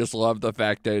 I just love the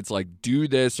fact that it's like, do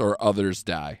this or others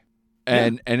die.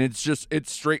 And it's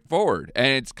straightforward.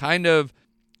 And it's kind of,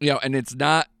 and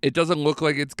it doesn't look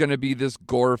like it's going to be this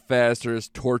gore fest or this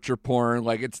torture porn.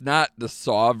 Like, it's not the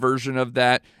Saw version of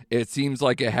that. It seems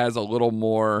like it has a little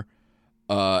more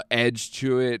edge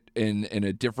to it in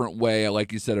a different way.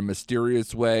 Like you said, a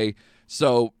mysterious way.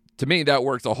 So, to me, that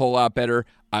works a whole lot better.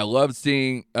 I love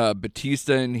seeing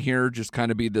Bautista in here just kind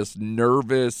of be this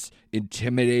nervous,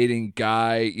 intimidating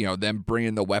guy, them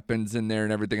bringing the weapons in there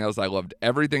and everything else. I loved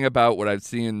everything about what I've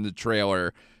seen in the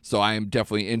trailer, so I am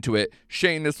definitely into it.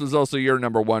 Shane, this was also your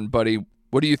number one, buddy.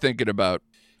 What are you thinking about?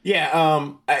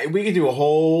 Yeah, we could do a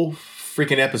whole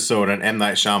freaking episode on M.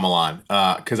 Night Shyamalan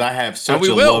because I have such and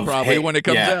we a will love probably when it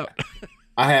comes out.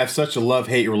 I have such a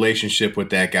love-hate relationship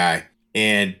with that guy,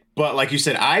 But like you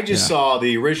said, I just saw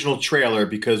the original trailer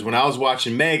because when I was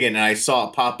watching M3GAN and I saw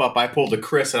it pop up, I pulled a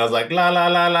Chris and I was like, la, la,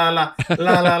 la, la, la,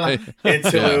 la, la, la,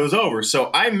 until it was over.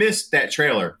 So I missed that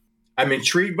trailer. I'm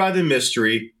intrigued by the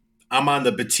mystery. I'm on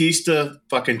the Bautista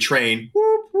fucking train.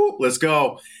 Whoop, whoop, let's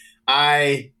go.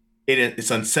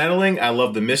 It's unsettling. I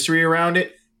love the mystery around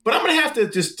it. But I'm going to have to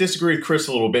just disagree with Chris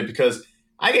a little bit because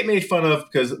I get made fun of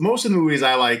because most of the movies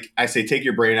I like, I say, take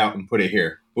your brain out and put it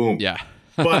here. Boom. Yeah.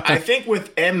 But I think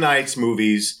with M. Night's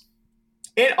movies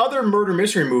and other murder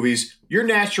mystery movies, your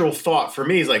natural thought for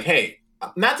me is like, hey,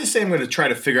 not to say I'm going to try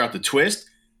to figure out the twist,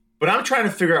 but I'm trying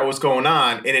to figure out what's going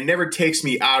on, and it never takes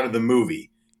me out of the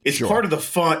movie. It's part of the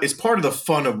fun. It's part of the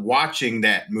fun of watching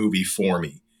that movie for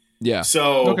me. Yeah.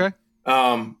 So,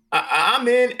 I'm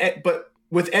in, but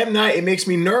with M. Night, it makes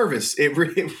me nervous. It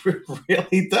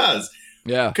really does.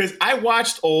 Yeah. Because I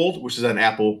watched Old, which is on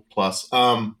Apple Plus.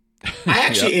 I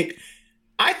actually,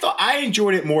 I thought I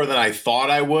enjoyed it more than I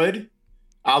thought I would.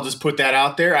 I'll just put that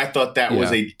out there. I thought that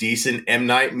was a decent M.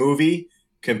 Night movie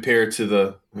compared to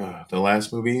the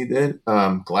last movie he did,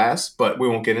 Glass, but we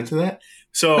won't get into that.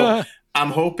 So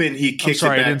I'm hoping he kicks it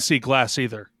back. I didn't see Glass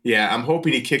either. Yeah, I'm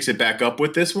hoping he kicks it back up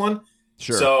with this one.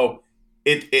 Sure. So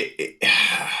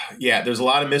there's a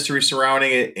lot of mystery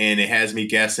surrounding it, and it has me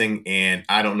guessing, and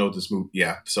I don't know this movie.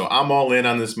 Yeah, so I'm all in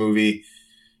on this movie.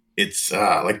 It's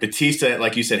like Batista,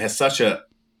 like you said, has such a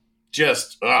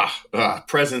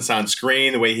presence on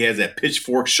screen, the way he has that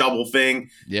pitchfork shovel thing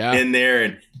in there.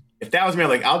 And if that was me, I'm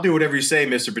like, I'll do whatever you say,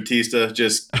 Mr. Batista,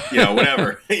 just,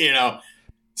 whatever,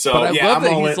 So, but I love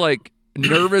that he's like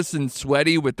nervous and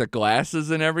sweaty with the glasses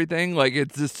and everything. Like,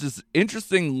 it's this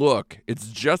interesting look. It's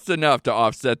just enough to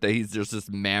offset that he's just this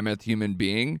mammoth human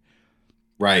being.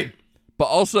 Right. But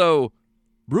also,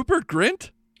 Rupert Grint?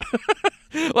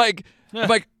 I'm like,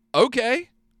 okay.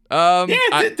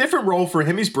 Different role for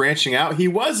him. He's branching out. He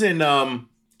was in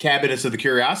Cabinets of the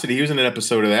Curiosity. He was in an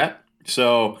episode of that.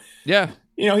 So, yeah.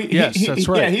 That's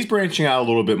right. Yeah, he's branching out a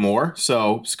little bit more.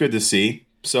 So it's good to see.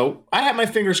 So I have my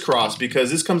fingers crossed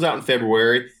because this comes out in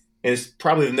February, and it's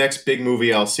probably the next big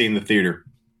movie I'll see in the theater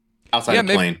outside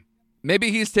the plane.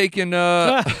 Maybe he's taken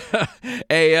a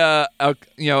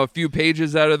few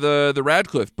pages out of the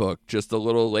Radcliffe book just a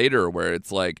little later, where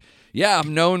it's like,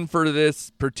 I'm known for this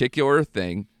particular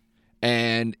thing.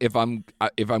 And if I'm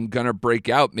gonna break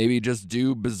out, maybe just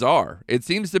do bizarre. It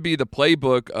seems to be the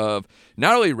playbook of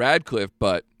not only Radcliffe,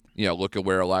 but look at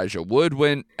where Elijah Wood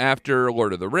went after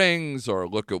Lord of the Rings, or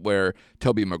look at where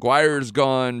Tobey Maguire's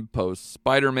gone post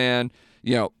Spider-Man.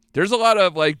 There's a lot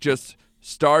of like just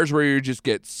stars where you just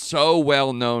get so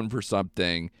well known for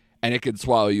something, and it can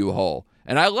swallow you whole.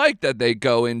 And I like that they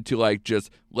go into like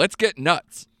just let's get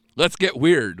nuts. Let's get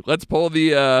weird. Let's pull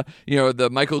the the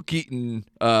Michael Keaton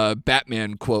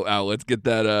Batman quote out. Let's get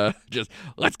that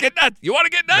let's get nuts. You want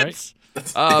to get nuts?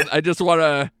 Right. I just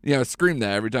want to scream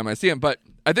that every time I see him. But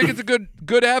I think it's a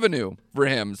good avenue for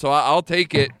him. So I'll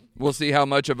take it. We'll see how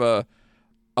much of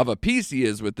a piece he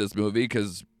is with this movie,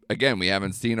 because again, we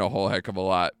haven't seen a whole heck of a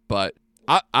lot. But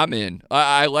I'm in.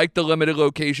 I like the limited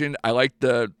location. I like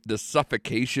the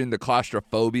suffocation, the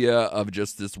claustrophobia of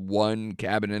just this one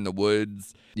cabin in the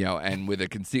woods. And with a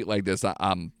conceit like this,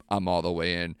 I'm all the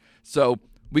way in. So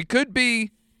we could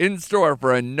be in store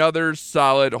for another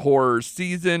solid horror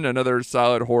season, another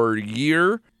solid horror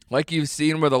year. Like you've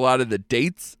seen with a lot of the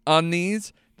dates on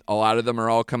these, a lot of them are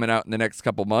all coming out in the next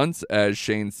couple months. As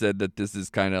Shane said, that this is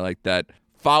kind of like that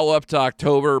follow-up to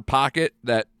October pocket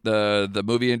that the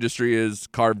movie industry is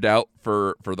carved out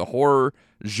for the horror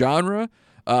genre.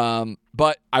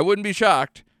 But I wouldn't be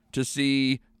shocked to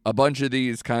see a bunch of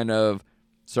these kind of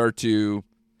start to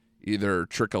either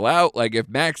trickle out. Like if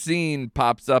Maxine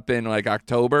pops up in like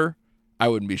October, I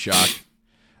wouldn't be shocked.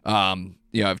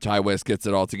 If Ty West gets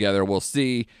it all together, we'll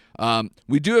see.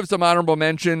 We do have some honorable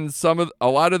mentions. A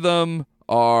lot of them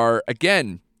are,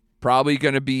 again, probably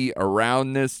going to be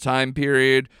around this time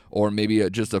period, or maybe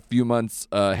just a few months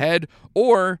ahead,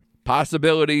 or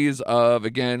possibilities of,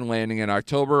 again, landing in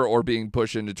October or being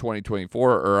pushed into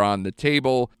 2024 are on the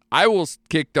table. I will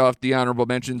kick off the honorable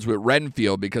mentions with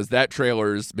Renfield, because that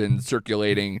trailer has been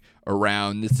circulating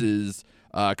around. This is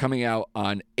coming out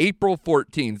on April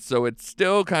 14th, so it's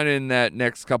still kind of in that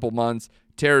next couple months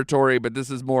territory, but this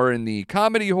is more in the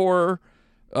comedy horror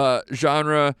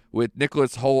genre, with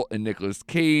Nicholas Hoult and Nicolas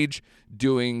Cage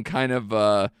doing kind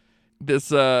of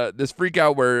this freak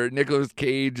out where Nicolas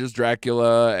Cage is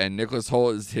Dracula and Nicholas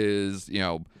Hoult is his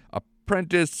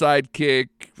apprentice, sidekick,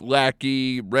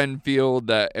 lackey, Renfield,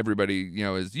 that everybody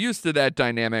is used to that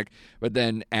dynamic, but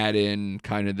then add in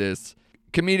kind of this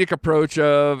comedic approach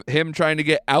of him trying to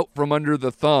get out from under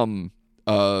the thumb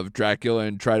of Dracula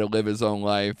and try to live his own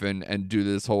life and do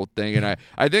this whole thing. And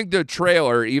I think the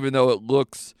trailer, even though it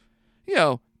looks,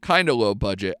 kind of low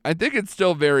budget, I think it's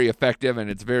still very effective and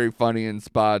it's very funny in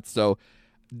spots. So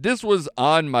this was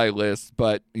on my list,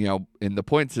 but, in the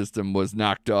point system was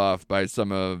knocked off by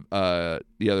some of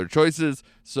the other choices.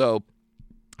 So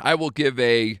I will give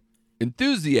a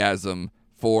enthusiasm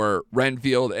for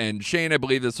Renfield. And Shane, I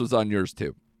believe this was on yours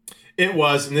too. It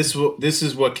was, and this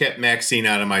is what kept Maxine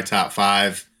out of my top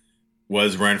 5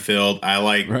 was Renfield. I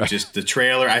like just the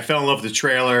trailer. I fell in love with the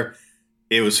trailer.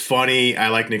 It was funny. I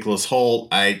like Nicholas Hoult.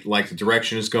 I like the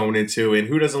direction it's going into. And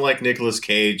who doesn't like Nicolas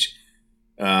Cage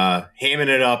hamming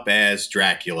it up as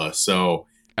Dracula? So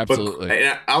absolutely.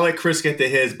 But I'll let Chris get to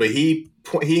his, but he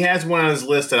has one on his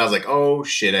list that I was like, oh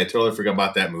shit, I totally forgot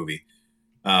about that movie.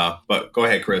 But go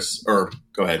ahead, Chris, or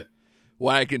go ahead.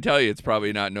 Well, I can tell you it's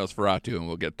probably not Nosferatu, and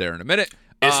we'll get there in a minute.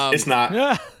 It's not.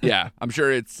 Yeah, I'm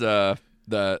sure it's not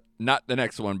the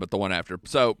next one, but the one after.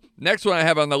 So next one I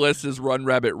have on the list is Run,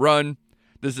 Rabbit, Run.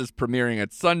 This is premiering at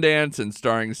Sundance and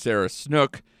starring Sarah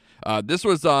Snook. This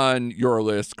was on your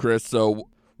list, Chris. So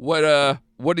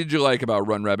what did you like about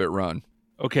Run, Rabbit, Run?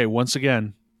 Okay, once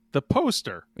again, the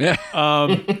poster. Yeah.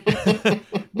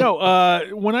 No,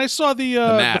 when I saw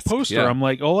the poster, yeah. I'm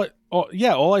like,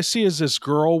 all I see is this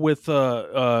girl with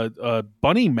a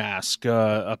bunny mask,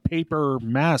 a paper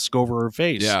mask over her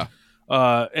face. Yeah.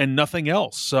 And nothing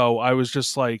else. So I was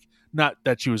just like, not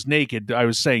that she was naked. I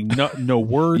was saying no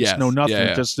words, Yes. no nothing,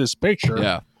 Yeah. just this picture.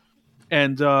 Yeah.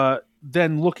 And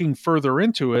then looking further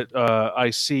into it, I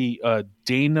see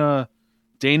Dana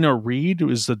Reed, who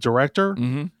is the director,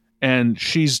 Mm-hmm. and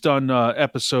she's done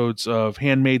episodes of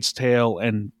Handmaid's Tale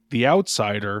and The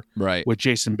Outsider, Right. with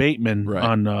Jason Bateman Right.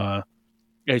 on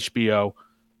HBO.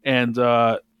 And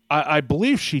I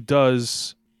believe she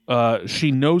does.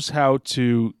 She knows how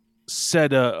to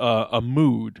set a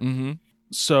mood. Mm-hmm.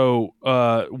 So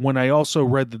when I also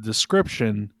read the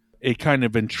description, it kind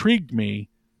of intrigued me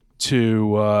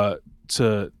to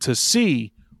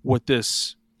see what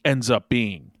this ends up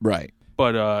being. Right.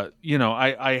 But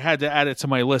I had to add it to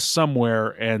my list somewhere,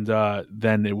 and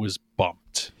then it was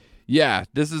bumped. Yeah,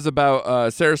 this is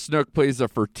about Sarah Snook plays a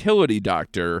fertility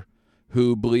doctor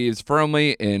who believes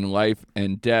firmly in life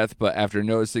and death, but after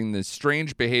noticing the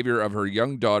strange behavior of her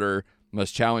young daughter,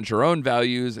 must challenge her own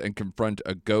values and confront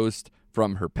a ghost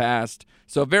from her past.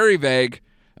 So very vague.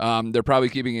 They're probably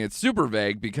keeping it super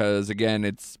vague because, again,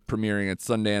 it's premiering at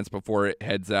Sundance before it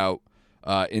heads out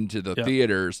into the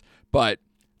theaters. But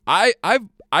I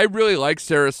really like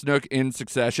Sarah Snook in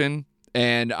Succession,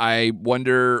 and I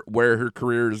wonder where her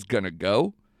career is going to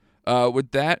go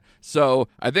with that. So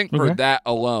I think for that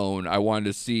alone, I wanted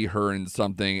to see her in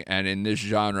something, and in this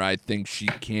genre, I think she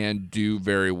can do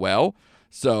very well.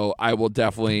 So I will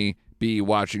definitely be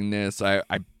watching this. I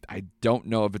don't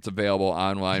know if it's available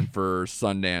online for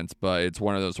Sundance, but it's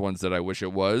one of those ones that I wish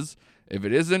it was. If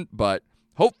it isn't, but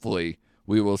hopefully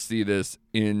we will see this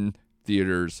in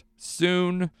theaters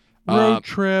soon. Road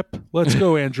trip. Let's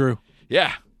go, Andrew.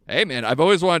 Yeah. Hey, man, I've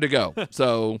always wanted to go.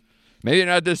 So maybe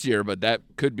not this year, but that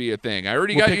could be a thing. I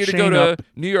already got you to go to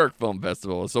New York Film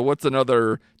Festival. So what's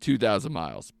another 2,000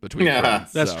 miles between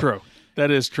friends? That's true.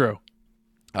 That is true.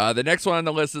 The next one on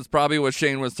the list is probably what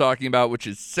Shane was talking about, which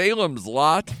is Salem's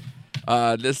Lot.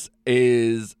 This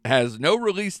has no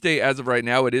release date as of right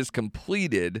now. It is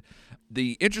completed.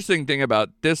 The interesting thing about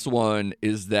this one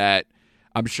is that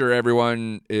I'm sure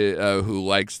everyone who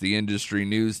likes the industry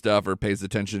news stuff or pays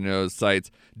attention to those sites,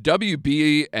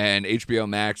 WB and HBO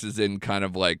Max is in kind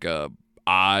of like a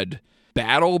odd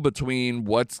battle between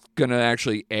what's going to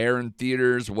actually air in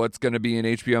theaters, what's going to be an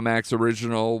HBO Max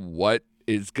original, what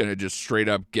is going to just straight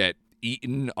up get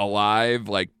eaten alive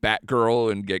like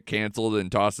Batgirl and get canceled and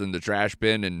tossed in the trash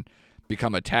bin and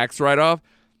become a tax write-off.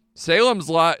 Salem's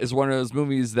Lot is one of those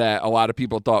movies that a lot of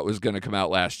people thought was going to come out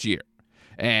last year.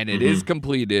 And it is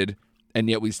completed, and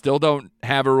yet we still don't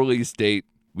have a release date.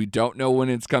 We don't know when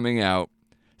it's coming out.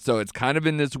 So it's kind of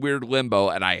in this weird limbo,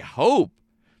 and I hope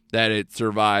that it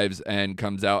survives and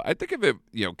comes out. I think if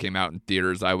it came out in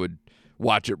theaters, I would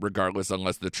watch it regardless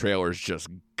unless the trailer is just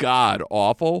god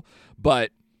awful.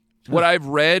 But what I've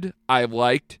read, I've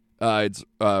liked. It's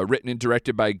written and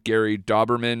directed by Gary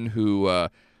Dauberman, who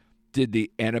did the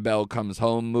Annabelle Comes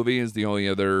Home movie, is the only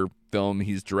other film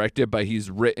he's directed, but he's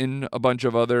written a bunch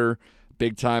of other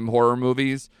big-time horror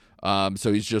movies.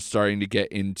 So he's just starting to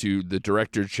get into the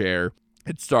director chair.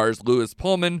 It stars Louis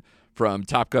Pullman from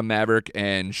Top Gun Maverick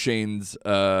and Shane's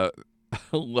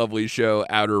lovely show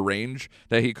Outer Range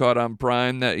that he caught on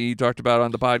Prime that he talked about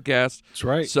on the podcast. That's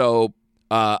right. So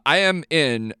I am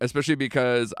in, especially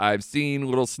because I've seen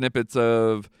little snippets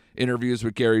of interviews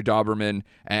with Gary Dauberman,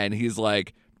 and he's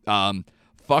like,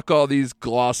 fuck all these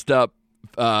glossed up,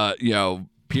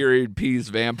 period piece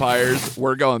vampires.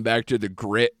 We're going back to the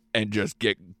grit and just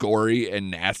get gory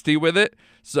and nasty with it.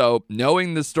 So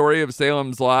knowing the story of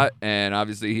Salem's Lot, and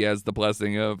obviously he has the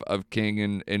blessing of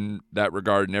King in that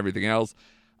regard and everything else,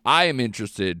 I am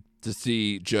interested to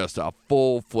see just a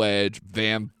full-fledged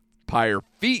vampire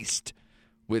feast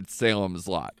with Salem's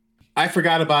Lot. I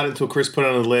forgot about it until Chris put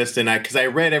it on the list, and because I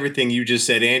read everything you just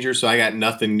said, Andrew, so I got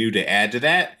nothing new to add to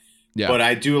that. Yeah. But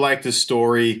I do like the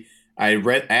story.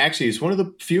 actually, it's one of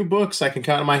the few books I can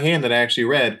count on my hand that I actually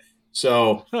read.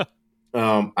 So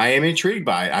I am intrigued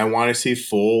by it. I want to see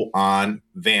full on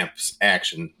vamps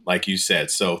action, like you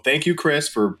said. So thank you, Chris,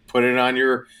 for putting it on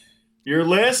your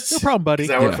list. No problem, buddy.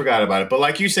 Because I forgot about it. But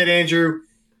like you said, Andrew,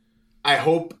 I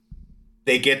hope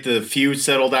they get the feud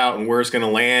settled out and where it's going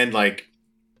to land. Like,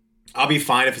 I'll be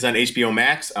fine if it's on HBO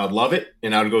Max. I'd love it,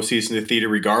 and I would go see it in the theater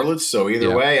regardless. So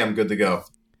either way, I'm good to go.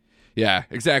 Yeah,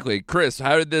 exactly. Chris,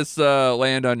 how did this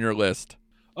land on your list?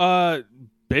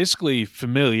 Basically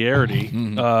familiarity.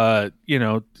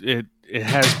 It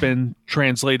has been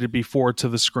translated before to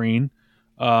the screen.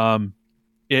 It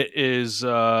is.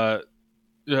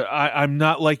 I'm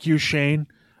not like you, Shane.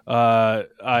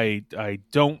 I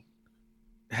don't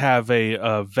have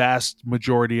a vast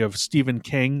majority of Stephen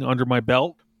King under my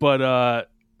belt, but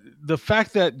the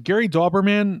fact that Gary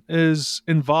Dauberman is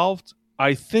involved,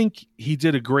 I think he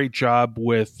did a great job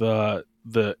with the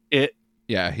It.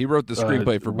 Yeah, he wrote the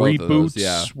screenplay for both reboots, of those.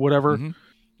 Yeah, whatever.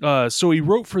 Mm-hmm. So he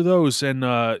wrote for those, and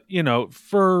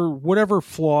for whatever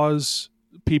flaws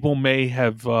people may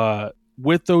have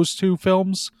with those two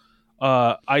films,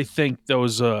 I think that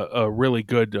was a really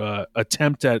good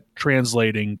attempt at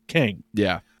translating King.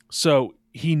 Yeah. So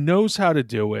he knows how to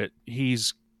do it.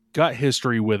 He's got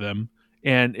history with him.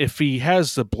 And if he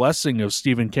has the blessing of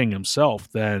Stephen King himself,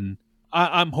 then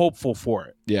I'm hopeful for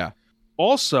it. Yeah.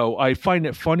 Also, I find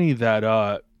it funny that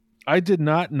I did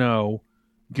not know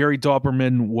Gary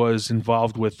Dauberman was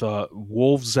involved with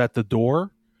Wolves at the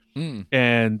Door.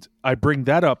 And I bring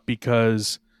that up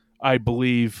because I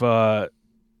believe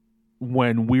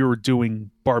when we were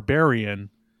doing Barbarian,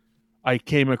 I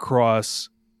came across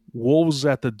Wolves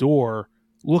at the Door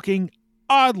looking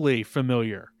oddly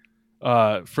familiar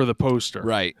for the poster.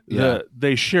 Right. Yeah.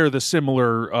 They share the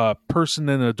similar person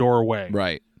in a doorway.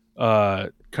 Right.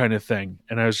 Kind of thing.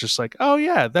 And I was just like, oh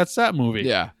yeah, that's that movie.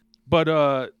 Yeah. But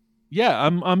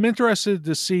I'm interested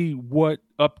to see what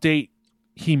update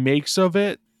he makes of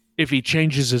it. If he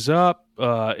changes his up,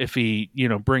 if he,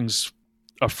 brings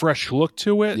a fresh look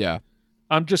to it. Yeah.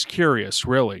 I'm just curious,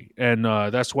 really. And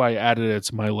that's why I added it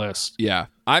to my list. Yeah.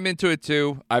 I'm into it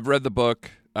too. I've read the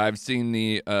book. I've seen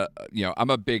the, I'm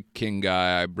a big King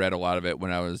guy. I read a lot of it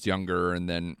when I was younger and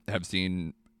then have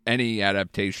seen any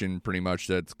adaptation pretty much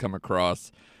that's come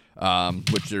across,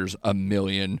 which there's a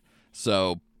million.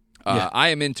 So I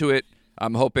am into it.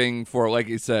 I'm hoping for, like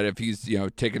you said, if he's,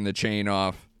 taking the chain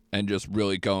off and just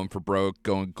really going for broke,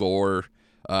 going gore,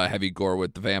 heavy gore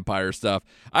with the vampire stuff.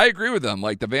 I agree with them.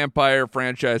 Like, the vampire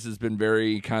franchise has been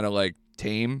very kind of like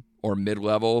tame or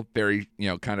mid-level, very,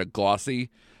 kind of glossy.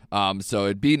 So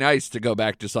it'd be nice to go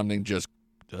back to something just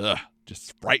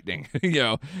frightening,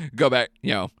 go back,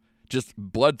 just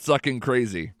blood-sucking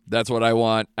crazy. That's what I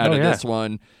want out of this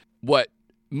one. What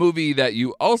movie that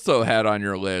you also had on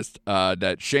your list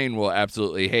that Shane will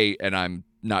absolutely hate, and I'm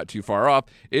not too far off,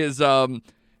 is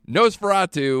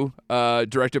Nosferatu,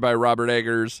 directed by Robert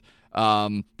Eggers.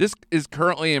 This is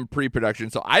currently in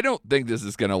pre-production, so I don't think this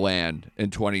is going to land in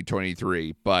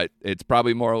 2023, but it's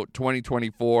probably more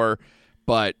 2024.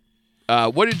 But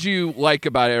what did you like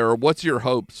about it, or what's your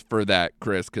hopes for that,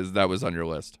 Chris, because that was on your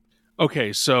list?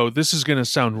 Okay, so this is going to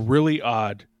sound really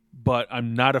odd, but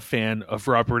I'm not a fan of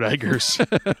Robert Eggers.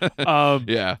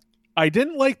 Yeah. I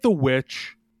didn't like The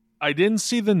Witch. I didn't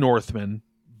see The Northman,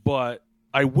 but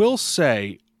I will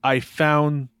say I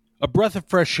found a breath of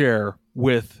fresh air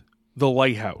with The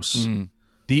Lighthouse.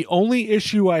 The only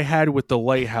issue I had with The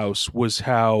Lighthouse was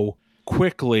how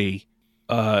quickly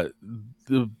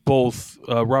both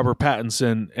Robert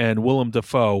Pattinson and Willem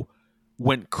Dafoe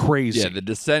went crazy. Yeah, the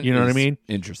descent. You know what I mean?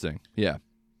 Interesting. Yeah.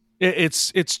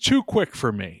 It's too quick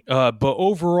for me. But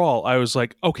overall, I was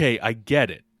like, okay, I get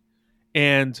it.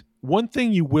 And one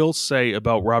thing you will say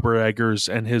about Robert Eggers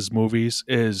and his movies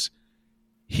is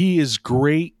he is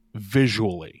great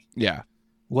visually. Yeah.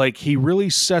 Like, he really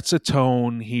sets a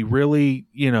tone. He really,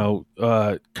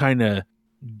 kind of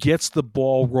gets the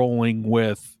ball rolling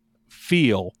with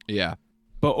feel. Yeah.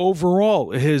 But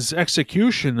overall, his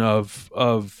execution of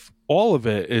all of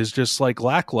it is just like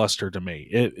lackluster to me.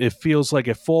 It feels like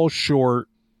it falls short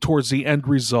towards the end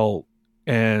result,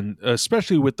 and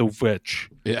especially with the witch.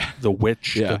 Yeah. The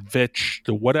witch, Yeah. the vitch,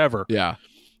 the whatever. Yeah.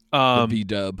 The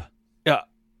V-dub.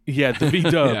 Yeah, the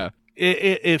V-dub. Yeah.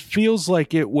 It feels like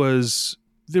there was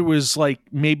like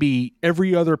maybe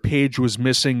every other page was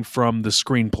missing from the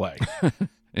screenplay.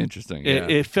 Interesting. Yeah.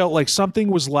 It felt like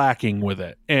something was lacking with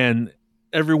it. And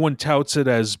everyone touts it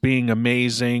as being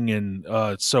amazing and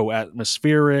it's so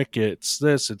atmospheric. It's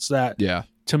this, it's that. Yeah.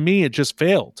 To me, it just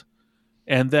failed.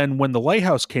 And then when The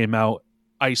Lighthouse came out,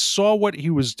 I saw what he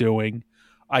was doing.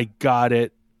 I got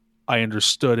it. I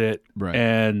understood it. Right.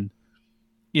 And,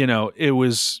 it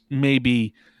was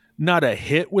maybe not a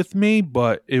hit with me,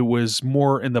 but it was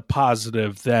more in the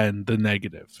positive than the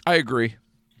negative. I agree.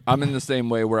 I'm in the same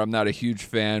way where I'm not a huge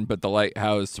fan, but The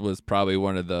Lighthouse was probably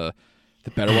one of the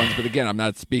better ones. But again, I'm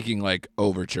not speaking like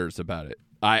overtures about it.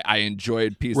 I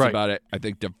enjoyed pieces about it. I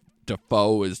think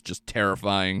Defoe is just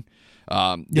terrifying.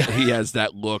 He has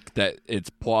that look that it's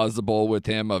plausible with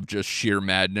him of just sheer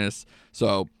madness.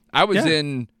 So I was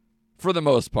in for the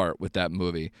most part with that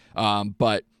movie.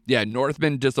 But yeah,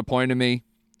 Northman disappointed me.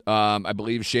 I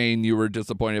believe, Shane, you were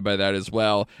disappointed by that as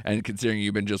well. And considering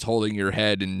you've been just holding your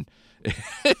head and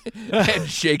and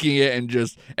shaking it and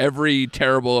just every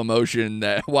terrible emotion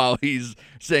that while he's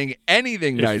saying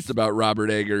anything nice about Robert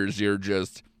Eggers, you're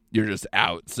just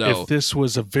out. So if this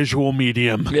was a visual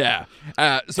medium. Yeah.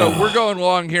 So we're going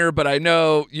long here, but I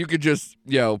know you could just,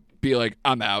 be like,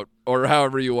 I'm out, or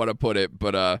however you want to put it.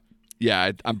 But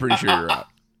yeah, I'm pretty sure you're out.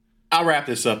 I'll wrap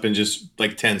this up in just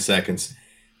like 10 seconds.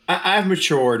 I've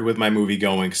matured with my movie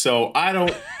going, so I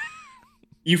don't.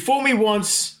 You fool me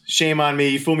once, shame on me.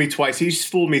 You fool me twice. He's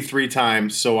fooled me 3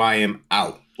 times, so I am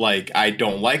out. Like, I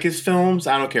don't like his films.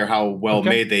 I don't care how well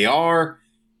made they are.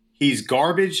 He's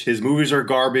garbage. His movies are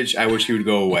garbage. I wish he would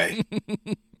go away.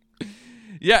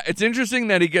 Yeah, it's interesting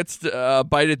that he gets to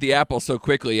bite at the apple so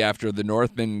quickly after The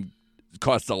Northman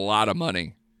cost a lot of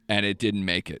money and it didn't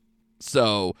make it.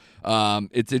 So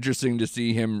it's interesting to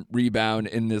see him rebound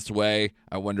in this way.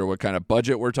 I wonder what kind of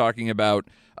budget we're talking about.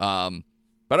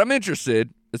 But I'm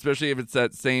interested, especially if it's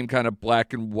that same kind of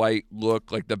black and white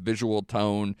look, like the visual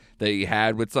tone that he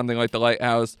had with something like The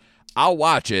Lighthouse. I'll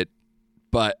watch it,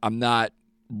 but I'm not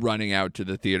running out to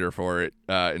the theater for it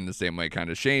in the same way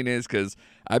kind of Shane is, because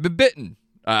I've been bitten,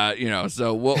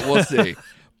 so we'll see.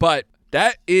 But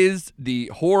that is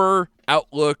the horror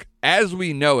outlook as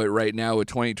we know it right now with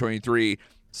 2023.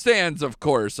 Sans, of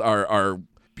course, our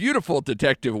beautiful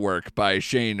detective work by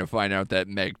Shane to find out that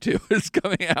Meg 2 is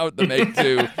coming out, the Meg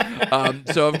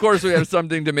 2. So, of course, we have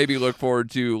something to maybe look forward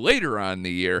to later on in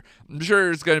the year. I'm sure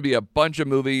there's going to be a bunch of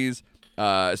movies,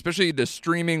 especially the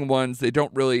streaming ones. They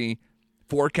don't really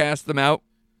forecast them out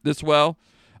this well.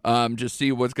 Just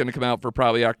see what's going to come out for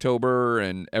probably October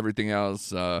and everything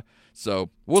else. So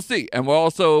we'll see. And we'll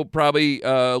also probably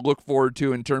look forward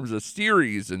to in terms of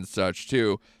series and such,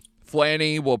 too.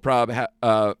 Flanny will probably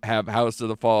have House of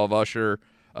the Fall of Usher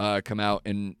come out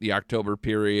in the October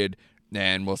period,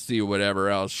 and we'll see whatever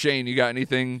else. Shane, you got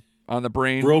anything on the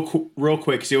brain? Real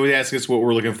quick, so you always ask us what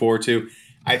we're looking forward to.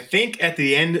 I think at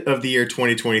the end of the year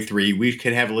 2023, we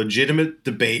could have a legitimate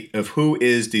debate of who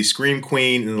is the Scream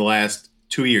Queen in the last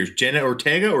 2 years, Jenna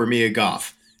Ortega or Mia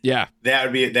Goth. Yeah, that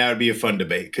would be a fun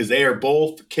debate because they are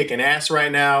both kicking ass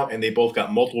right now, and they both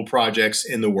got multiple projects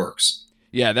in the works.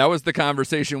 Yeah, that was the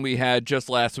conversation we had just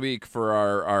last week for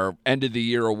our end of the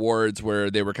year awards, where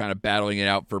they were kind of battling it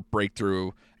out for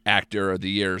breakthrough actor of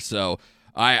the year. So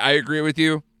I agree with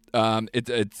you.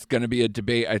 It's going to be a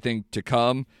debate, I think, to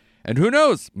come. And who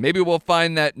knows? Maybe we'll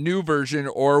find that new version,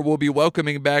 or we'll be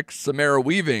welcoming back Samara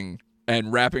Weaving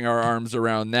and wrapping our arms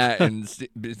around that and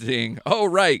seeing, oh,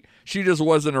 right, she just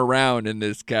wasn't around in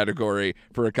this category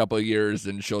for a couple of years,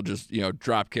 and she'll just,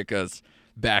 drop kick us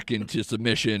back into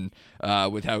submission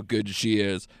with how good she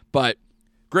is. But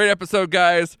great episode,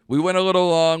 guys. We went a little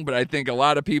long, but I think a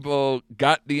lot of people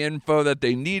got the info that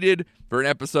they needed for an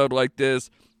episode like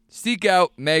this. Seek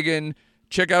out M3GAN.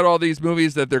 Check out all these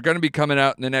movies that they're going to be coming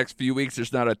out in the next few weeks.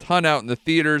 There's not a ton out in the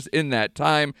theaters in that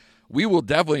time. We will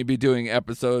definitely be doing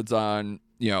episodes on,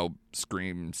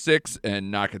 Scream 6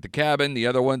 and Knock at the Cabin. The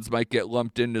other ones might get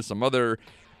lumped into some other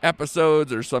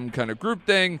episodes or some kind of group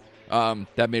thing.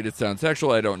 That made it sound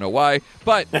sexual. I don't know why.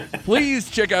 But please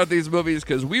check out these movies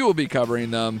because we will be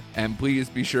covering them. And please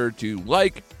be sure to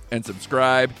like and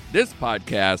subscribe this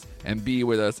podcast and be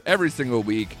with us every single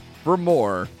week for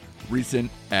more recent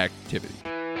activity.